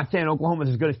 and I'm not saying Oklahoma's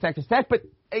as good as Texas Tech, but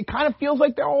it kind of feels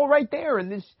like they're all right there in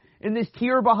this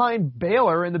tier behind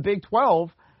Baylor in the Big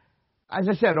 12. As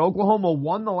I said, Oklahoma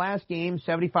won the last game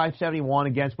 75-71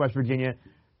 against West Virginia.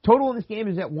 Total in this game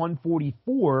is at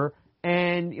 144.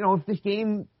 And, if this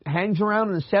game hangs around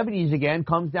in the 70s again,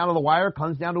 comes down to the wire,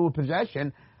 comes down to a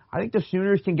possession, I think the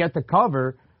Sooners can get the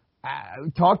cover.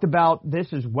 We talked about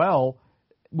this as well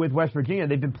with West Virginia.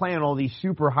 They've been playing all these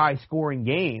super high-scoring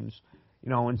games,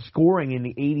 and scoring in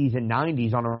the 80s and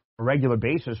 90s on a regular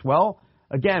basis. Well,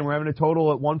 again, we're having a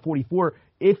total at 144.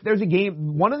 If there's a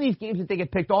game, one of these games that they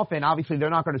get picked off in, obviously they're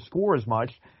not going to score as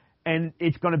much, and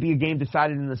it's going to be a game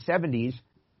decided in the 70s.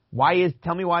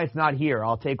 Tell me why it's not here.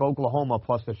 I'll take Oklahoma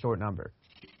plus the short number.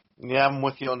 Yeah, I'm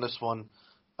with you on this one.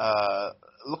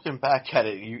 Looking back at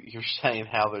it, you're saying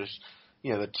how there's,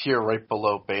 the tier right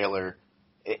below Baylor.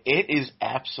 It is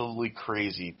absolutely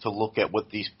crazy to look at what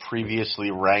these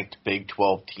previously ranked Big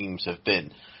 12 teams have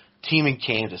been. Team in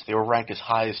Kansas, they were ranked as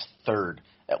high as 3rd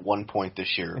at one point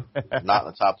this year, not in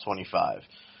the top 25.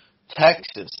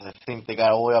 Texas, I think they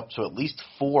got all the way up to at least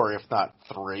 4, if not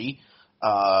 3.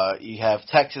 You have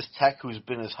Texas Tech, who's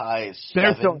been as high as 7.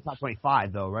 They're still in the top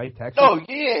 25, though, right? Texas? Oh,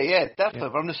 yeah, definitely. Yeah.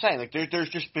 But I'm just saying, there's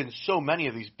just been so many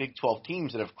of these Big 12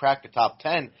 teams that have cracked the top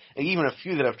 10, and even a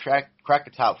few that have cracked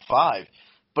the top 5.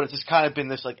 But it's just kind of been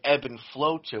this, ebb and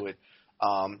flow to it.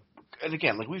 And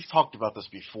again, we've talked about this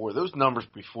before, those numbers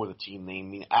before the team name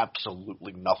mean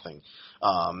absolutely nothing.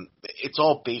 It's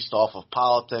all based off of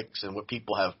politics and what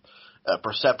people have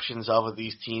perceptions of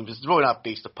these teams. It's really not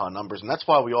based upon numbers, and that's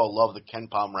why we all love the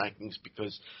KenPom rankings,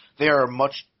 because they are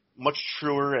much, much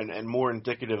truer and more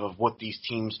indicative of what these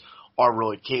teams are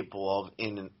really capable of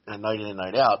in a night in and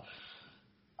night out.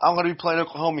 I'm going to be playing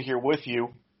Oklahoma here with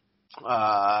you.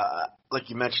 Like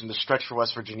you mentioned, the stretch for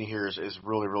West Virginia here is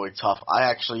really, really tough.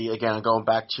 I actually, again, going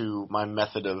back to my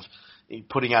method of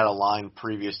putting out a line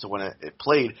previous to when it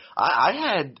played.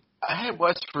 I had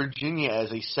West Virginia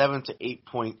as a 7 to 8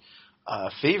 point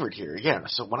favorite here again.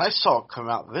 So when I saw it come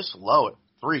out this low at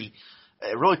 3,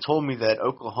 it really told me that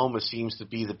Oklahoma seems to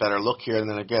be the better look here. And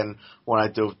then again, when I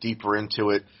dove deeper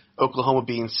into it, Oklahoma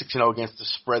being 6-0 against the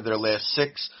spread their last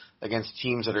 6 against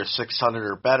teams that are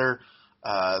 600 or better.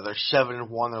 They're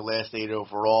 7-1 their last 8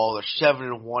 overall. They're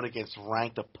 7-1 against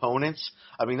ranked opponents.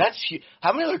 I mean, that's huge.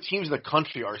 How many other teams in the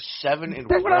country are 7-1?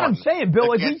 That's what I'm saying, Bill.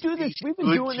 Like, we do this. We've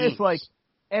been doing this like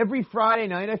every Friday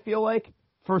night. I feel like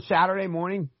for Saturday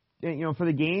morning, for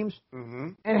the games. Mm-hmm.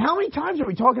 And how many times are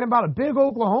we talking about a big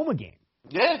Oklahoma game?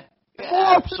 Yeah,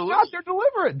 absolutely. They're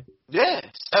delivering. Yeah,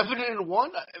 7-1.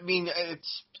 I mean,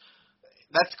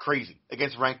 that's crazy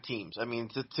against ranked teams. I mean,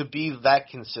 to be that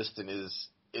consistent is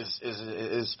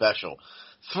special.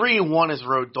 3-1 is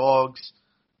road dogs,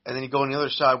 and then you go on the other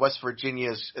side. West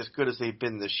Virginia is as good as they've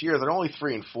been this year. They're only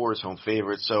 3-4 as home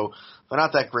favorites, so they're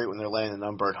not that great when they're laying the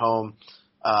number at home.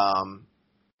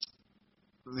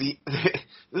 This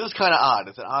is kind of odd.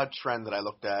 It's an odd trend that I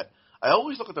looked at. I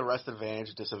always look at the rest advantage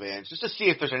and disadvantage just to see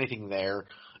if there's anything there,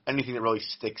 anything that really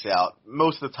sticks out.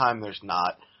 Most of the time there's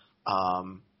not.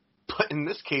 But in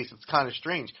this case, it's kind of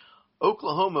strange.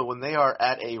 Oklahoma, when they are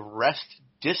at a rest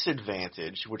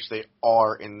disadvantage, which they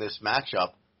are in this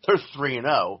matchup, they're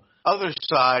 3-0. Other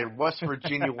side, West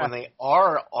Virginia, when they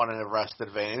are on an rest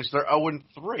advantage, they're 0-3.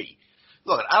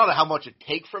 Look, I don't know how much it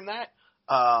takes from that.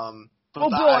 Well, Bill,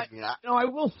 I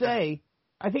will say,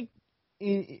 I think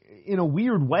in a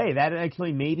weird way, that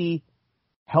actually maybe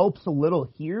helps a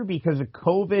little here because of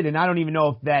COVID, and I don't even know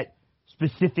if that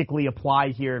specifically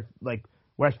applies here, like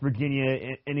West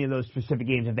Virginia, any of those specific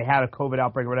games, if they had a COVID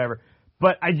outbreak or whatever.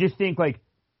 But I just think, like,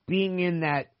 being in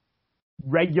that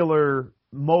regular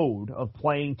mode of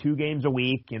playing 2 games a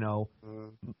week,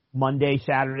 Monday,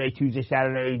 Saturday, Tuesday,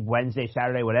 Saturday, Wednesday,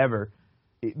 Saturday, whatever,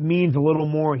 it means a little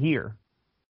more here.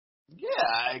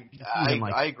 Yeah,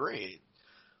 I agree.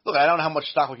 Look, I don't know how much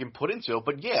stock we can put into it,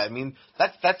 but yeah, I mean,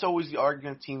 that's always the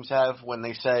argument teams have when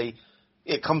they say,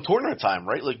 come tournament time,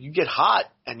 right? Like, you get hot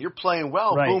and you're playing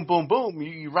well, right. Boom, boom, boom.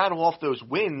 You rattle off those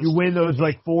wins. You win those,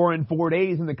 4 in 4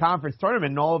 days in the conference tournament,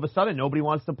 and all of a sudden nobody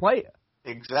wants to play it.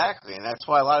 Exactly, and that's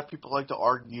why a lot of people like to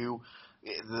argue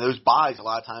those buys a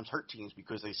lot of times hurt teams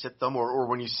because they sit them, or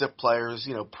when you sit players,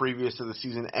 previous to the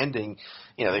season ending,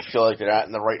 they feel like they're not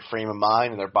in the right frame of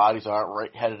mind and their bodies aren't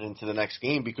right headed into the next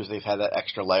game because they've had that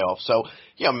extra layoff. So,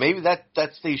 maybe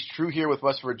that stays true here with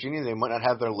West Virginia. They might not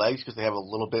have their legs because they have a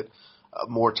little bit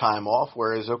more time off,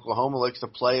 whereas Oklahoma likes to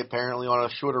play apparently on a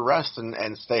shorter rest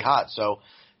and stay hot. So,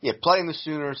 playing the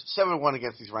Sooners 7-1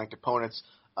 against these ranked opponents.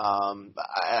 I'm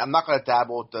not going to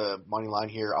dabble with the money line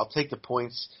here. I'll take the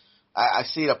points. I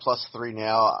see it at +3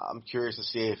 now. I'm curious to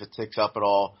see if it ticks up at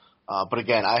all. But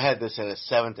again, I had this at a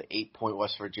 7 to 8 point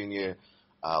West Virginia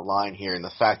line here, and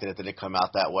the fact that it didn't come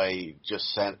out that way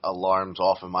just sent alarms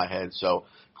off in my head. So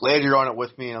glad you're on it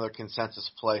with me. Another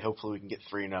consensus play. Hopefully we can get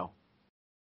 3-0.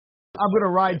 I'm going to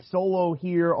ride solo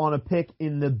here on a pick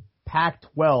in the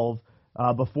Pac-12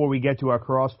 before we get to our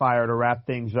crossfire to wrap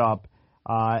things up.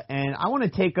 And I want to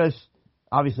take us,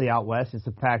 obviously out west, it's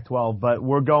the Pac-12, but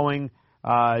we're going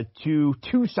to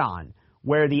Tucson,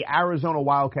 where the Arizona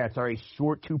Wildcats are a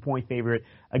short 2-point favorite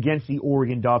against the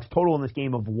Oregon Ducks. Total in this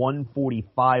game of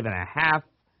 145.5.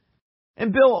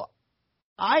 And Bill,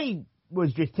 I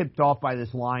was just tipped off by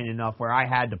this line enough where I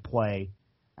had to play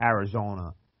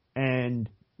Arizona. And,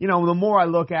 the more I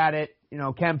look at it,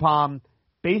 KenPom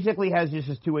basically has just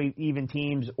as 2 even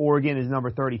teams. Oregon is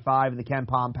number 35 in the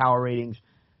KenPom power ratings.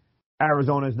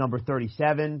 Arizona is number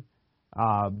 37.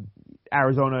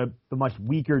 Arizona, the much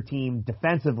weaker team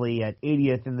defensively at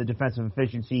 80th in the defensive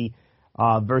efficiency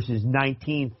versus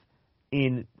 19th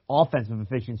in offensive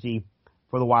efficiency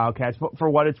for the Wildcats. But for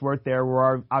what it's worth there,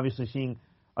 we're obviously seeing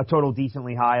a total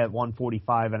decently high at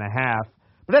 145.5.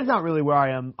 But that's not really where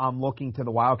I'm looking to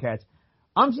the Wildcats.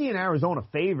 I'm seeing Arizona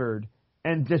favored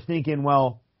and just thinking,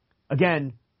 well,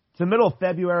 again, it's the middle of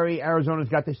February. Arizona's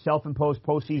got this self-imposed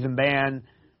postseason ban.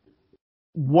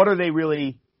 What are they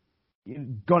really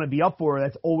going to be up for?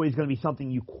 That's always going to be something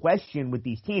you question with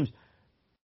these teams.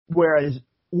 Whereas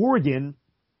Oregon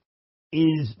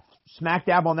is smack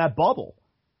dab on that bubble.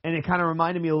 And it kind of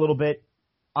reminded me a little bit,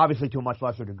 obviously to a much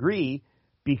lesser degree,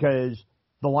 because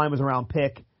the line was around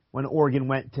pick when Oregon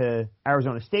went to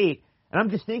Arizona State. And I'm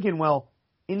just thinking, well,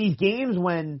 in these games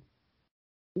when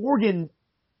Oregon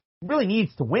really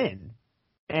needs to win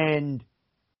and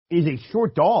is a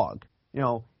short dog,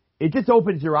 it just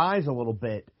opens your eyes a little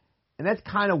bit. And that's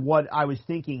kind of what I was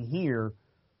thinking here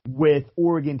with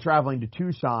Oregon traveling to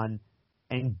Tucson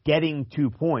and getting 2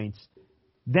 points.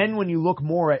 Then when you look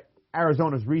more at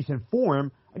Arizona's recent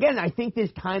form, again, I think this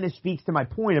kind of speaks to my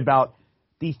point about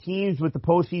these teams with the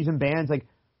postseason bans. Like,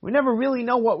 we never really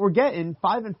know what we're getting.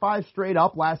 5-5 straight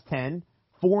up last 10,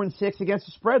 4-6 against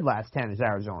the spread last 10 is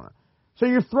Arizona. So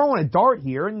you're throwing a dart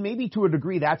here, and maybe to a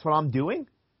degree that's what I'm doing.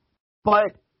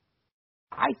 But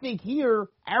I think here,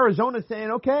 Arizona's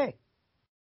saying, okay,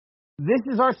 this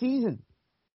is our season.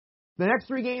 The next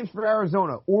 3 games for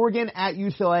Arizona, Oregon, at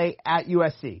UCLA, at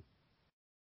USC.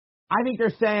 I think they're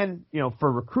saying,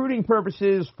 for recruiting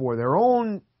purposes, for their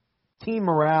own team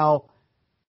morale,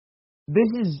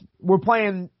 we're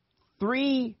playing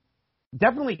 3,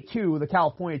 definitely 2 of the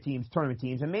California teams, tournament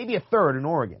teams, and maybe a 3rd in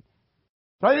Oregon.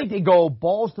 So I think they go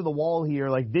balls to the wall here.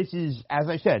 Like, this is, as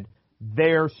I said,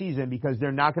 their season because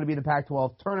they're not going to be in the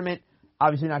Pac-12 tournament,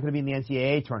 obviously not going to be in the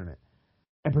NCAA tournament.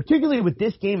 And particularly with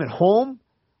this game at home,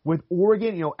 with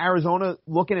Oregon, Arizona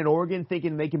looking at Oregon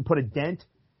thinking they can put a dent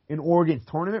in Oregon's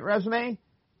tournament resume,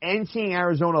 and seeing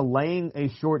Arizona laying a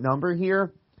short number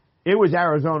here, it was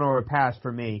Arizona or a pass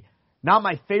for me. Not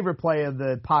my favorite play of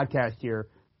the podcast here,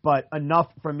 but enough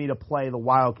for me to play the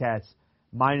Wildcats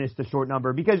minus the short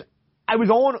number because I was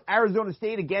on Arizona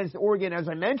State against Oregon, as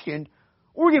I mentioned.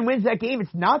 Oregon wins that game.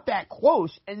 It's not that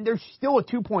close, and they're still a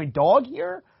 2-point dog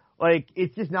here. Like,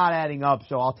 it's just not adding up,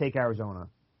 so I'll take Arizona.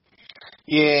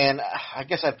 Yeah, and I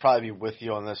guess I'd probably be with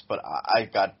you on this, but I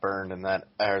got burned in that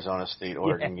Arizona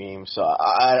State-Oregon game, so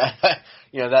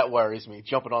that worries me.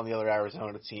 Jumping on the other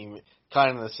Arizona team, kind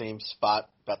of in the same spot,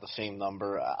 about the same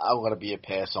number, I'm going to be a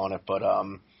pass on it, but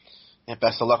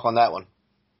best of luck on that one.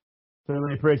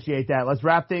 Certainly appreciate that. Let's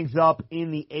wrap things up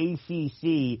in the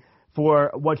ACC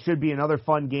for what should be another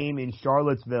fun game in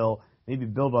Charlottesville. Maybe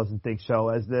Bill doesn't think so,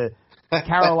 as the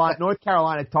North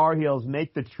Carolina Tar Heels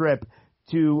make the trip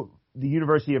to the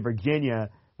University of Virginia.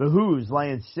 The Hoos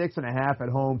laying 6.5 at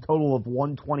home, total of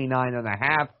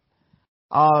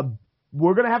 129.5.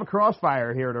 We're going to have a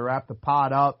crossfire here to wrap the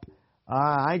pod up.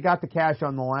 I got the cash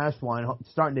on the last one,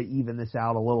 starting to even this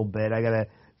out a little bit. I got to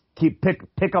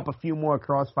pick up a few more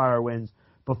crossfire wins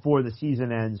before the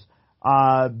season ends.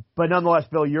 But nonetheless,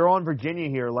 Bill, you're on Virginia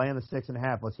here, laying the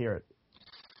 6.5. Let's hear it.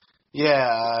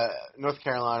 Yeah, North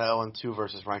Carolina 0-2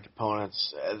 versus ranked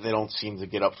opponents. They don't seem to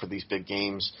get up for these big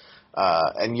games.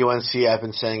 And UNC, I've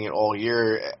been saying it all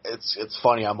year. It's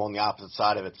funny, I'm on the opposite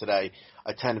side of it today.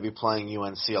 I tend to be playing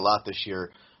UNC a lot this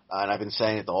year, and I've been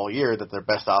saying it the whole year that their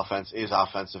best offense is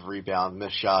offensive rebound,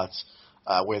 missed shots,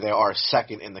 where they are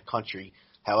second in the country.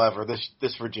 However,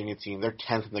 this Virginia team, they're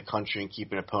 10th in the country in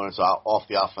keeping opponents off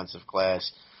the offensive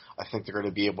glass. I think they're going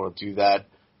to be able to do that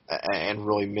and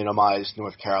really minimize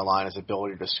North Carolina's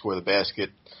ability to score the basket.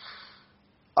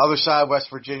 Other side,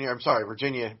 Virginia,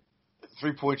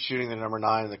 3-point shooting, they're number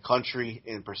 9 in the country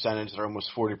in percentage. They're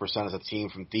almost 40% as a team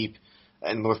from deep,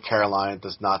 and North Carolina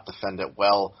does not defend it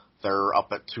well. They're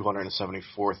up at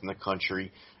 274th in the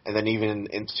country. And then even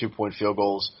in 2-point field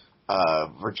goals,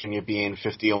 Virginia being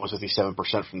almost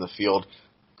 57% from the field,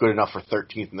 good enough for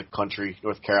 13th in the country.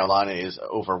 North Carolina is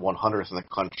over 100th in the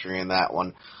country in that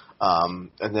one.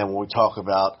 And then when we talk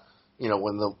about,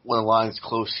 when the line's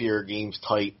close here, game's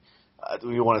tight,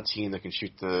 we want a team that can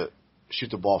shoot the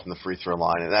ball from the free throw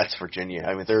line, and that's Virginia.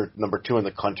 I mean, they're number 2 in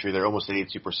the country. They're almost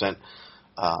 82%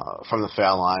 from the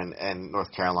foul line, and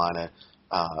North Carolina,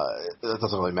 it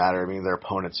doesn't really matter. I mean, their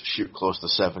opponents shoot close to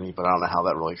 70, but I don't know how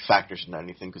that really factors into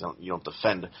anything because you don't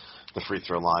defend the free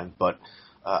throw line. But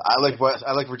I like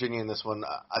Virginia in this one.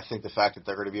 I think the fact that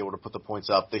they're going to be able to put the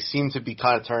points up, they seem to be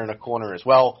kind of turning a corner as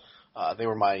well. They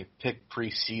were my pick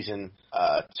preseason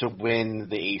to win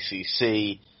the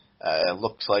ACC. It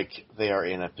looks like they are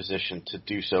in a position to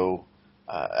do so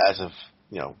as of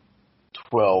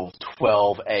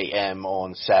 12 a.m.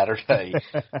 on Saturday.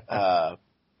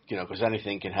 Because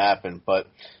anything can happen. But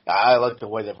I like the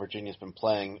way that Virginia's been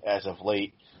playing as of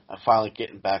late, finally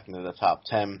getting back into the top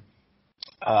 10. And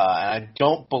I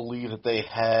don't believe that they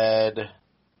had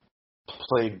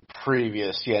played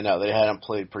previous. Yeah, no, they hadn't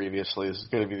played previously. This is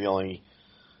going to be the only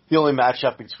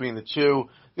matchup between the two.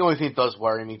 The only thing that does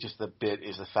worry me just a bit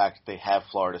is the fact that they have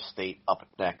Florida State up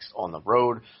next on the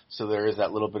road, so there is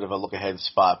that little bit of a look-ahead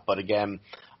spot. But again,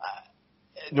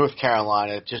 North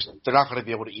Carolina, they're not going to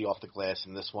be able to eat off the glass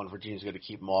in this one. Virginia's going to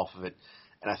keep them off of it,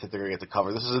 and I think they're going to get the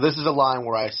cover. This is a line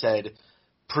where I said,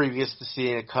 previous to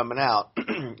seeing it coming out,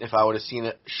 if I would have seen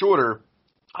it shorter,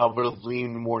 I would have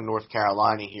leaned more North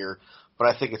Carolina here, but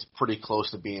I think it's pretty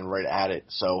close to being right at it.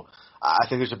 So I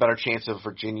think there's a better chance of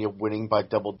Virginia winning by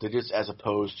double digits as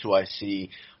opposed to I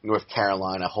see North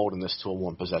Carolina holding this to a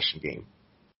one-possession game.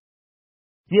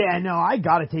 Yeah, no, I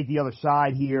got to take the other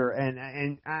side here,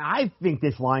 and I think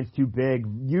this line's too big.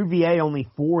 UVA only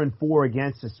 4-4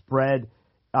 against the spread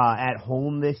at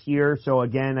home this year, so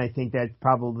again, I think that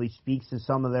probably speaks to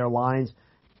some of their lines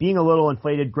being a little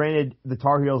inflated. Granted, the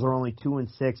Tar Heels are only 2-6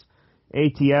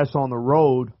 ATS on the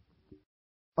road,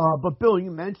 but Bill,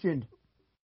 you mentioned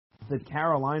the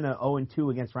Carolina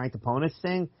 0-2 against ranked opponents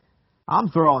thing. I'm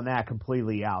throwing that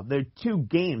completely out. Their two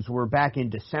games were back in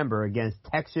December against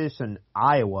Texas and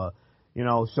Iowa,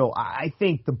 so I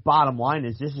think the bottom line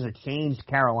is this is a changed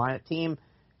Carolina team.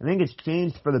 I think it's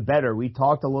changed for the better. We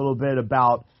talked a little bit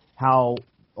about how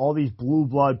all these blue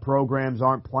blood programs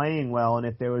aren't playing well, and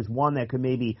if there was one that could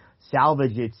maybe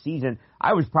salvage its season,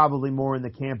 I was probably more in the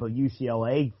camp of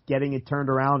UCLA getting it turned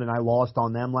around, and I lost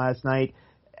on them last night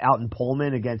out in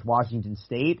Pullman against Washington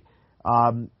State.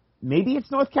 Maybe it's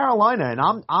North Carolina,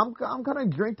 and I'm gonna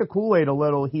drink the Kool-Aid a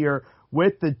little here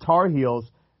with the Tar Heels.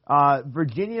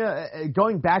 Virginia,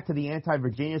 going back to the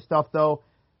anti-Virginia stuff though,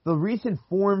 the recent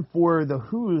form for the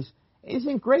Hoos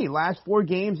isn't great. Last 4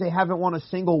 games, they haven't won a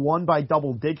single one by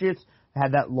double digits.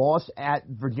 Had that loss at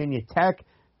Virginia Tech,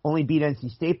 only beat NC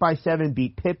State by 7,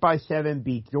 beat Pitt by 7,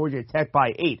 beat Georgia Tech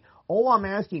by 8. All I'm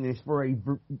asking is for a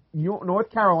North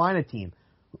Carolina team,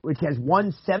 which has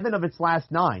won 7 of its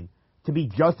last 9, to be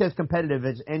just as competitive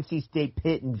as NC State,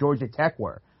 Pitt, and Georgia Tech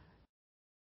were.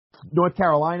 North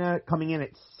Carolina coming in at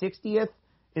 60th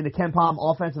in the KenPom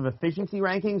offensive efficiency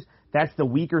rankings. That's the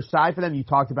weaker side for them. You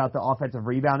talked about the offensive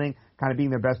rebounding kind of being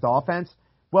their best offense.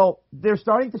 Well, they're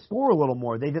starting to score a little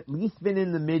more. They've at least been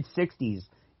in the mid-60s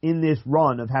in this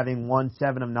run of having won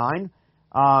 7 of 9.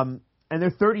 And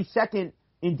they're 32nd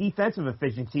in defensive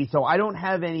efficiency, so I don't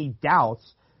have any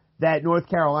doubts that North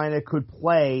Carolina could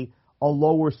play a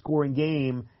lower scoring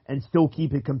game and still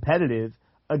keep it competitive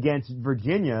against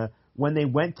Virginia. When they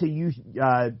went to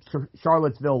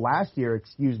Charlottesville last year,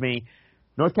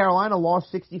 North Carolina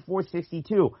lost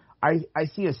 64-62. I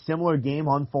see a similar game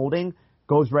unfolding,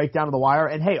 goes right down to the wire,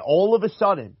 and hey, all of a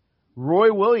sudden,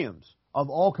 Roy Williams, of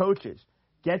all coaches,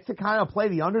 gets to kind of play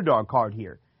the underdog card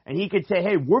here. And he could say,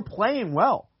 hey, we're playing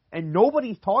well, and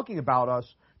nobody's talking about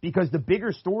us, because the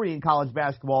bigger story in college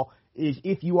basketball is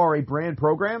if you are a brand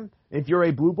program, if you're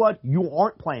a blue blood, you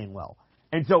aren't playing well.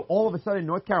 And so all of a sudden,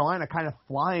 North Carolina kind of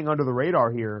flying under the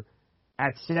radar here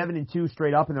at 7-2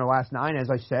 straight up in their last 9, as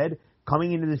I said,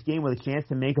 coming into this game with a chance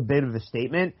to make a bit of a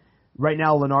statement. Right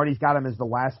now, Lenardi's got him as the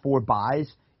last 4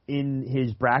 buys in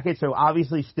his bracket, so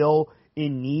obviously still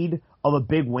in need of a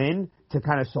big win to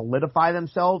kind of solidify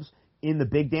themselves in the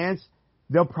big dance.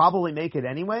 They'll probably make it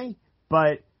anyway,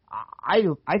 but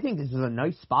I think this is a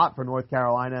nice spot for North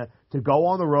Carolina to go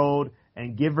on the road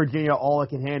and give Virginia all it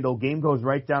can handle. Game goes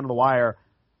right down to the wire.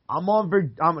 I'm on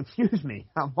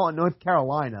North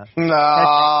Carolina.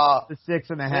 No. The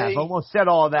 6.5. Almost said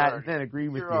all of that and then agreed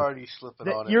with you. You're already slipping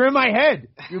on it. You're in my head.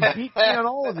 You beat me on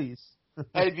all of these.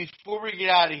 Hey, before we get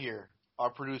out of here,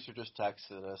 our producer just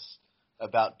texted us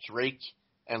about Drake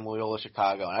and Loyola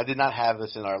Chicago. And I did not have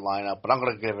this in our lineup, but I'm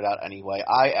going to give it out anyway.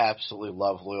 I absolutely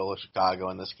love Loyola Chicago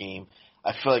in this game.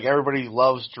 I feel like everybody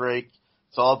loves Drake.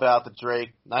 It's all about the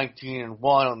Drake, 19-1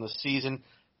 on the season.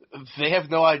 They have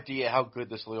no idea how good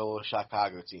this Loyola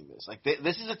Chicago team is. Like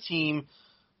this is a team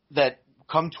that,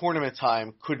 come tournament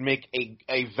time, could make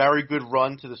a very good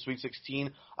run to the Sweet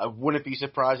 16. I wouldn't be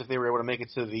surprised if they were able to make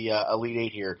it to the Elite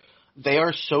 8 here. They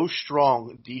are so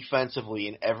strong defensively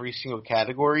in every single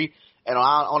category. And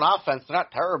on offense, they're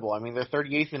not terrible. I mean, they're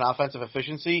 38th in offensive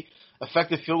efficiency.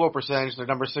 Effective field goal percentage, they're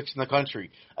number 6 in the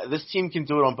country. This team can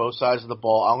do it on both sides of the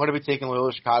ball. I'm going to be taking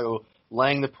Loyola Chicago,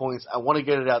 laying the points. I want to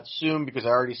get it out soon because I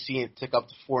already see it tick up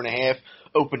to 4.5,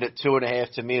 opened at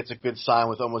 2.5. To me, it's a good sign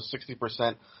with almost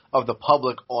 60% of the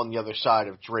public on the other side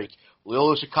of Drake.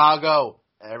 Loyola Chicago,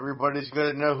 everybody's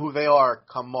going to know who they are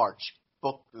come March.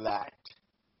 Book that.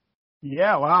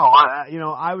 Yeah, wow.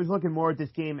 I was looking more at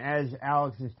this game as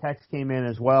Alex's text came in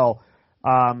as well.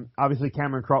 Obviously,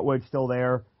 Cameron Crutwood's still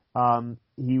there.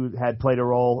 He had played a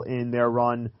role in their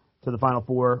run to the Final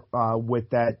Four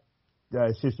with that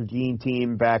Sister Jean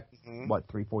team back,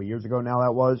 3-4 years ago now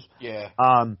that was. Yeah.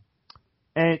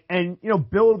 And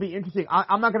Bill, will be interesting.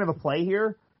 I'm not going to have a play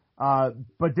here,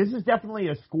 but this is definitely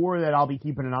a score that I'll be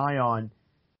keeping an eye on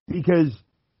because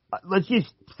let's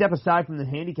just step aside from the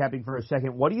handicapping for a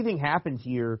second. What do you think happens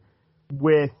here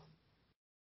with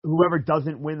whoever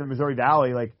doesn't win the Missouri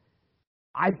Valley? Like,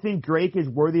 I think Drake is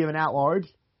worthy of an at-large,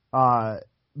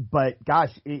 but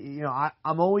gosh,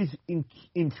 I'm always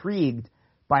intrigued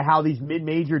by how these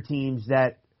mid-major teams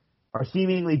that are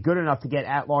seemingly good enough to get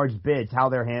at-large bids, how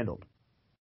they're handled.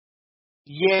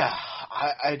 Yeah,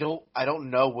 I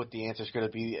don't know what the answer is going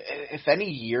to be. If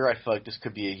any year, I feel like this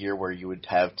could be a year where you would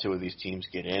have two of these teams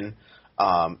get in,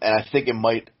 and I think it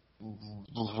might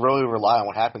really rely on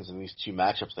what happens in these two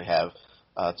matchups they have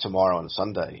tomorrow and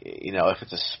Sunday. If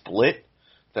it's a split,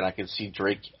 then I can see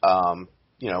Drake,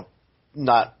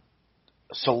 not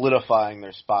solidifying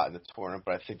their spot in the tournament,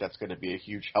 but I think that's going to be a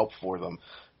huge help for them,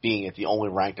 being at the only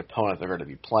ranked opponent they're going to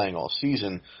be playing all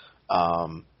season.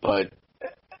 But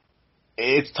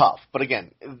it's tough. But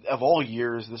again, of all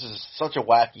years, this is such a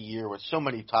wacky year with so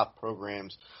many top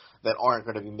programs that aren't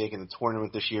going to be making the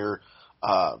tournament this year.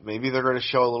 Maybe they're going to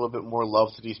show a little bit more love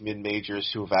to these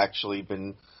mid-majors who have actually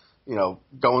been,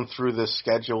 going through this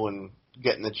schedule and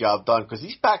getting the job done. Because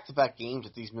these back-to-back games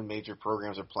that these mid-major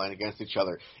programs are playing against each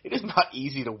other, it is not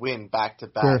easy to win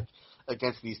back-to-back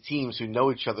against these teams who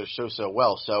know each other so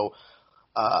well. So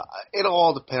it'll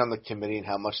all depend on the committee and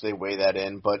how much they weigh that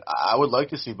in. But I would like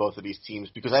to see both of these teams,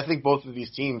 because I think both of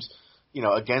these teams,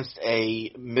 against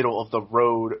a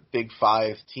middle-of-the-road Big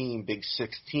 5 team, Big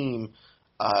 6 team,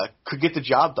 could get the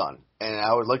job done. And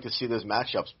I would like to see those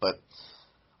matchups. But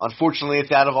unfortunately,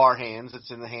 it's out of our hands.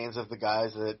 It's in the hands of the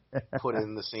guys that put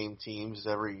in the same teams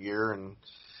every year. And,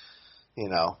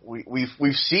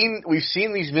 we've seen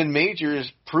these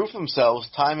mid-majors prove themselves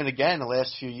time and again the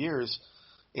last few years.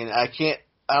 And I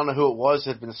don't know who it was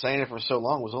that had been saying it for so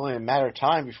long. It was only a matter of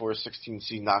time before a 16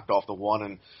 seed knocked off the one,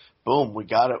 and boom, we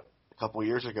got it a couple of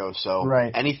years ago. So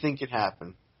anything can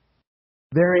happen.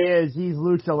 There he is. He's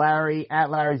Lucha Larry,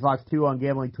 at Larry's Locks 2 on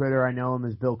Gambling Twitter. I know him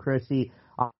as Bill Christie.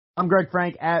 I'm Greg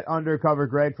Frank, at Undercover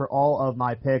Greg, for all of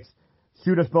my picks.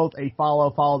 Shoot us both a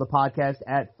follow. Follow the podcast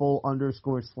at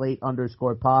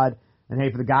 @full_slate_pod. And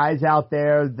hey, for the guys out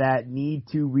there that need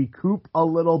to recoup a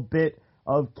little bit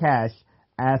of cash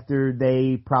after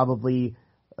they probably,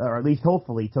 or at least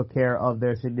hopefully, took care of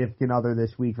their significant other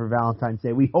this week for Valentine's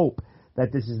Day, we hope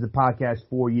that this is the podcast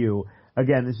for you.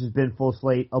 Again, this has been Full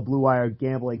Slate, a Blue Wire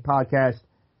gambling podcast.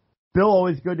 Bill,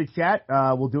 always good to chat.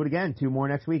 We'll do it again. 2 more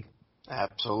next week.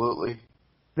 Absolutely.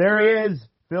 There he is,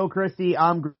 Bill Christie.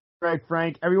 I'm Greg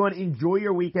Frank. Everyone, enjoy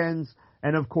your weekends.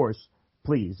 And, of course,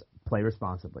 please play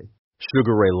responsibly.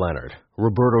 Sugar Ray Leonard,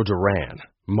 Roberto Duran,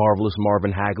 Marvelous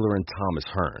Marvin Hagler, and Thomas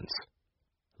Hearns.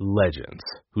 Legends,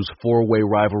 whose 4-way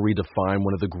rivalry defined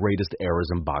one of the greatest eras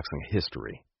in boxing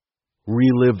history.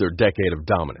 Relive their decade of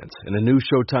dominance in a new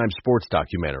Showtime sports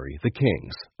documentary, The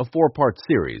Kings, a 4-part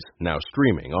series now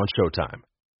streaming on Showtime.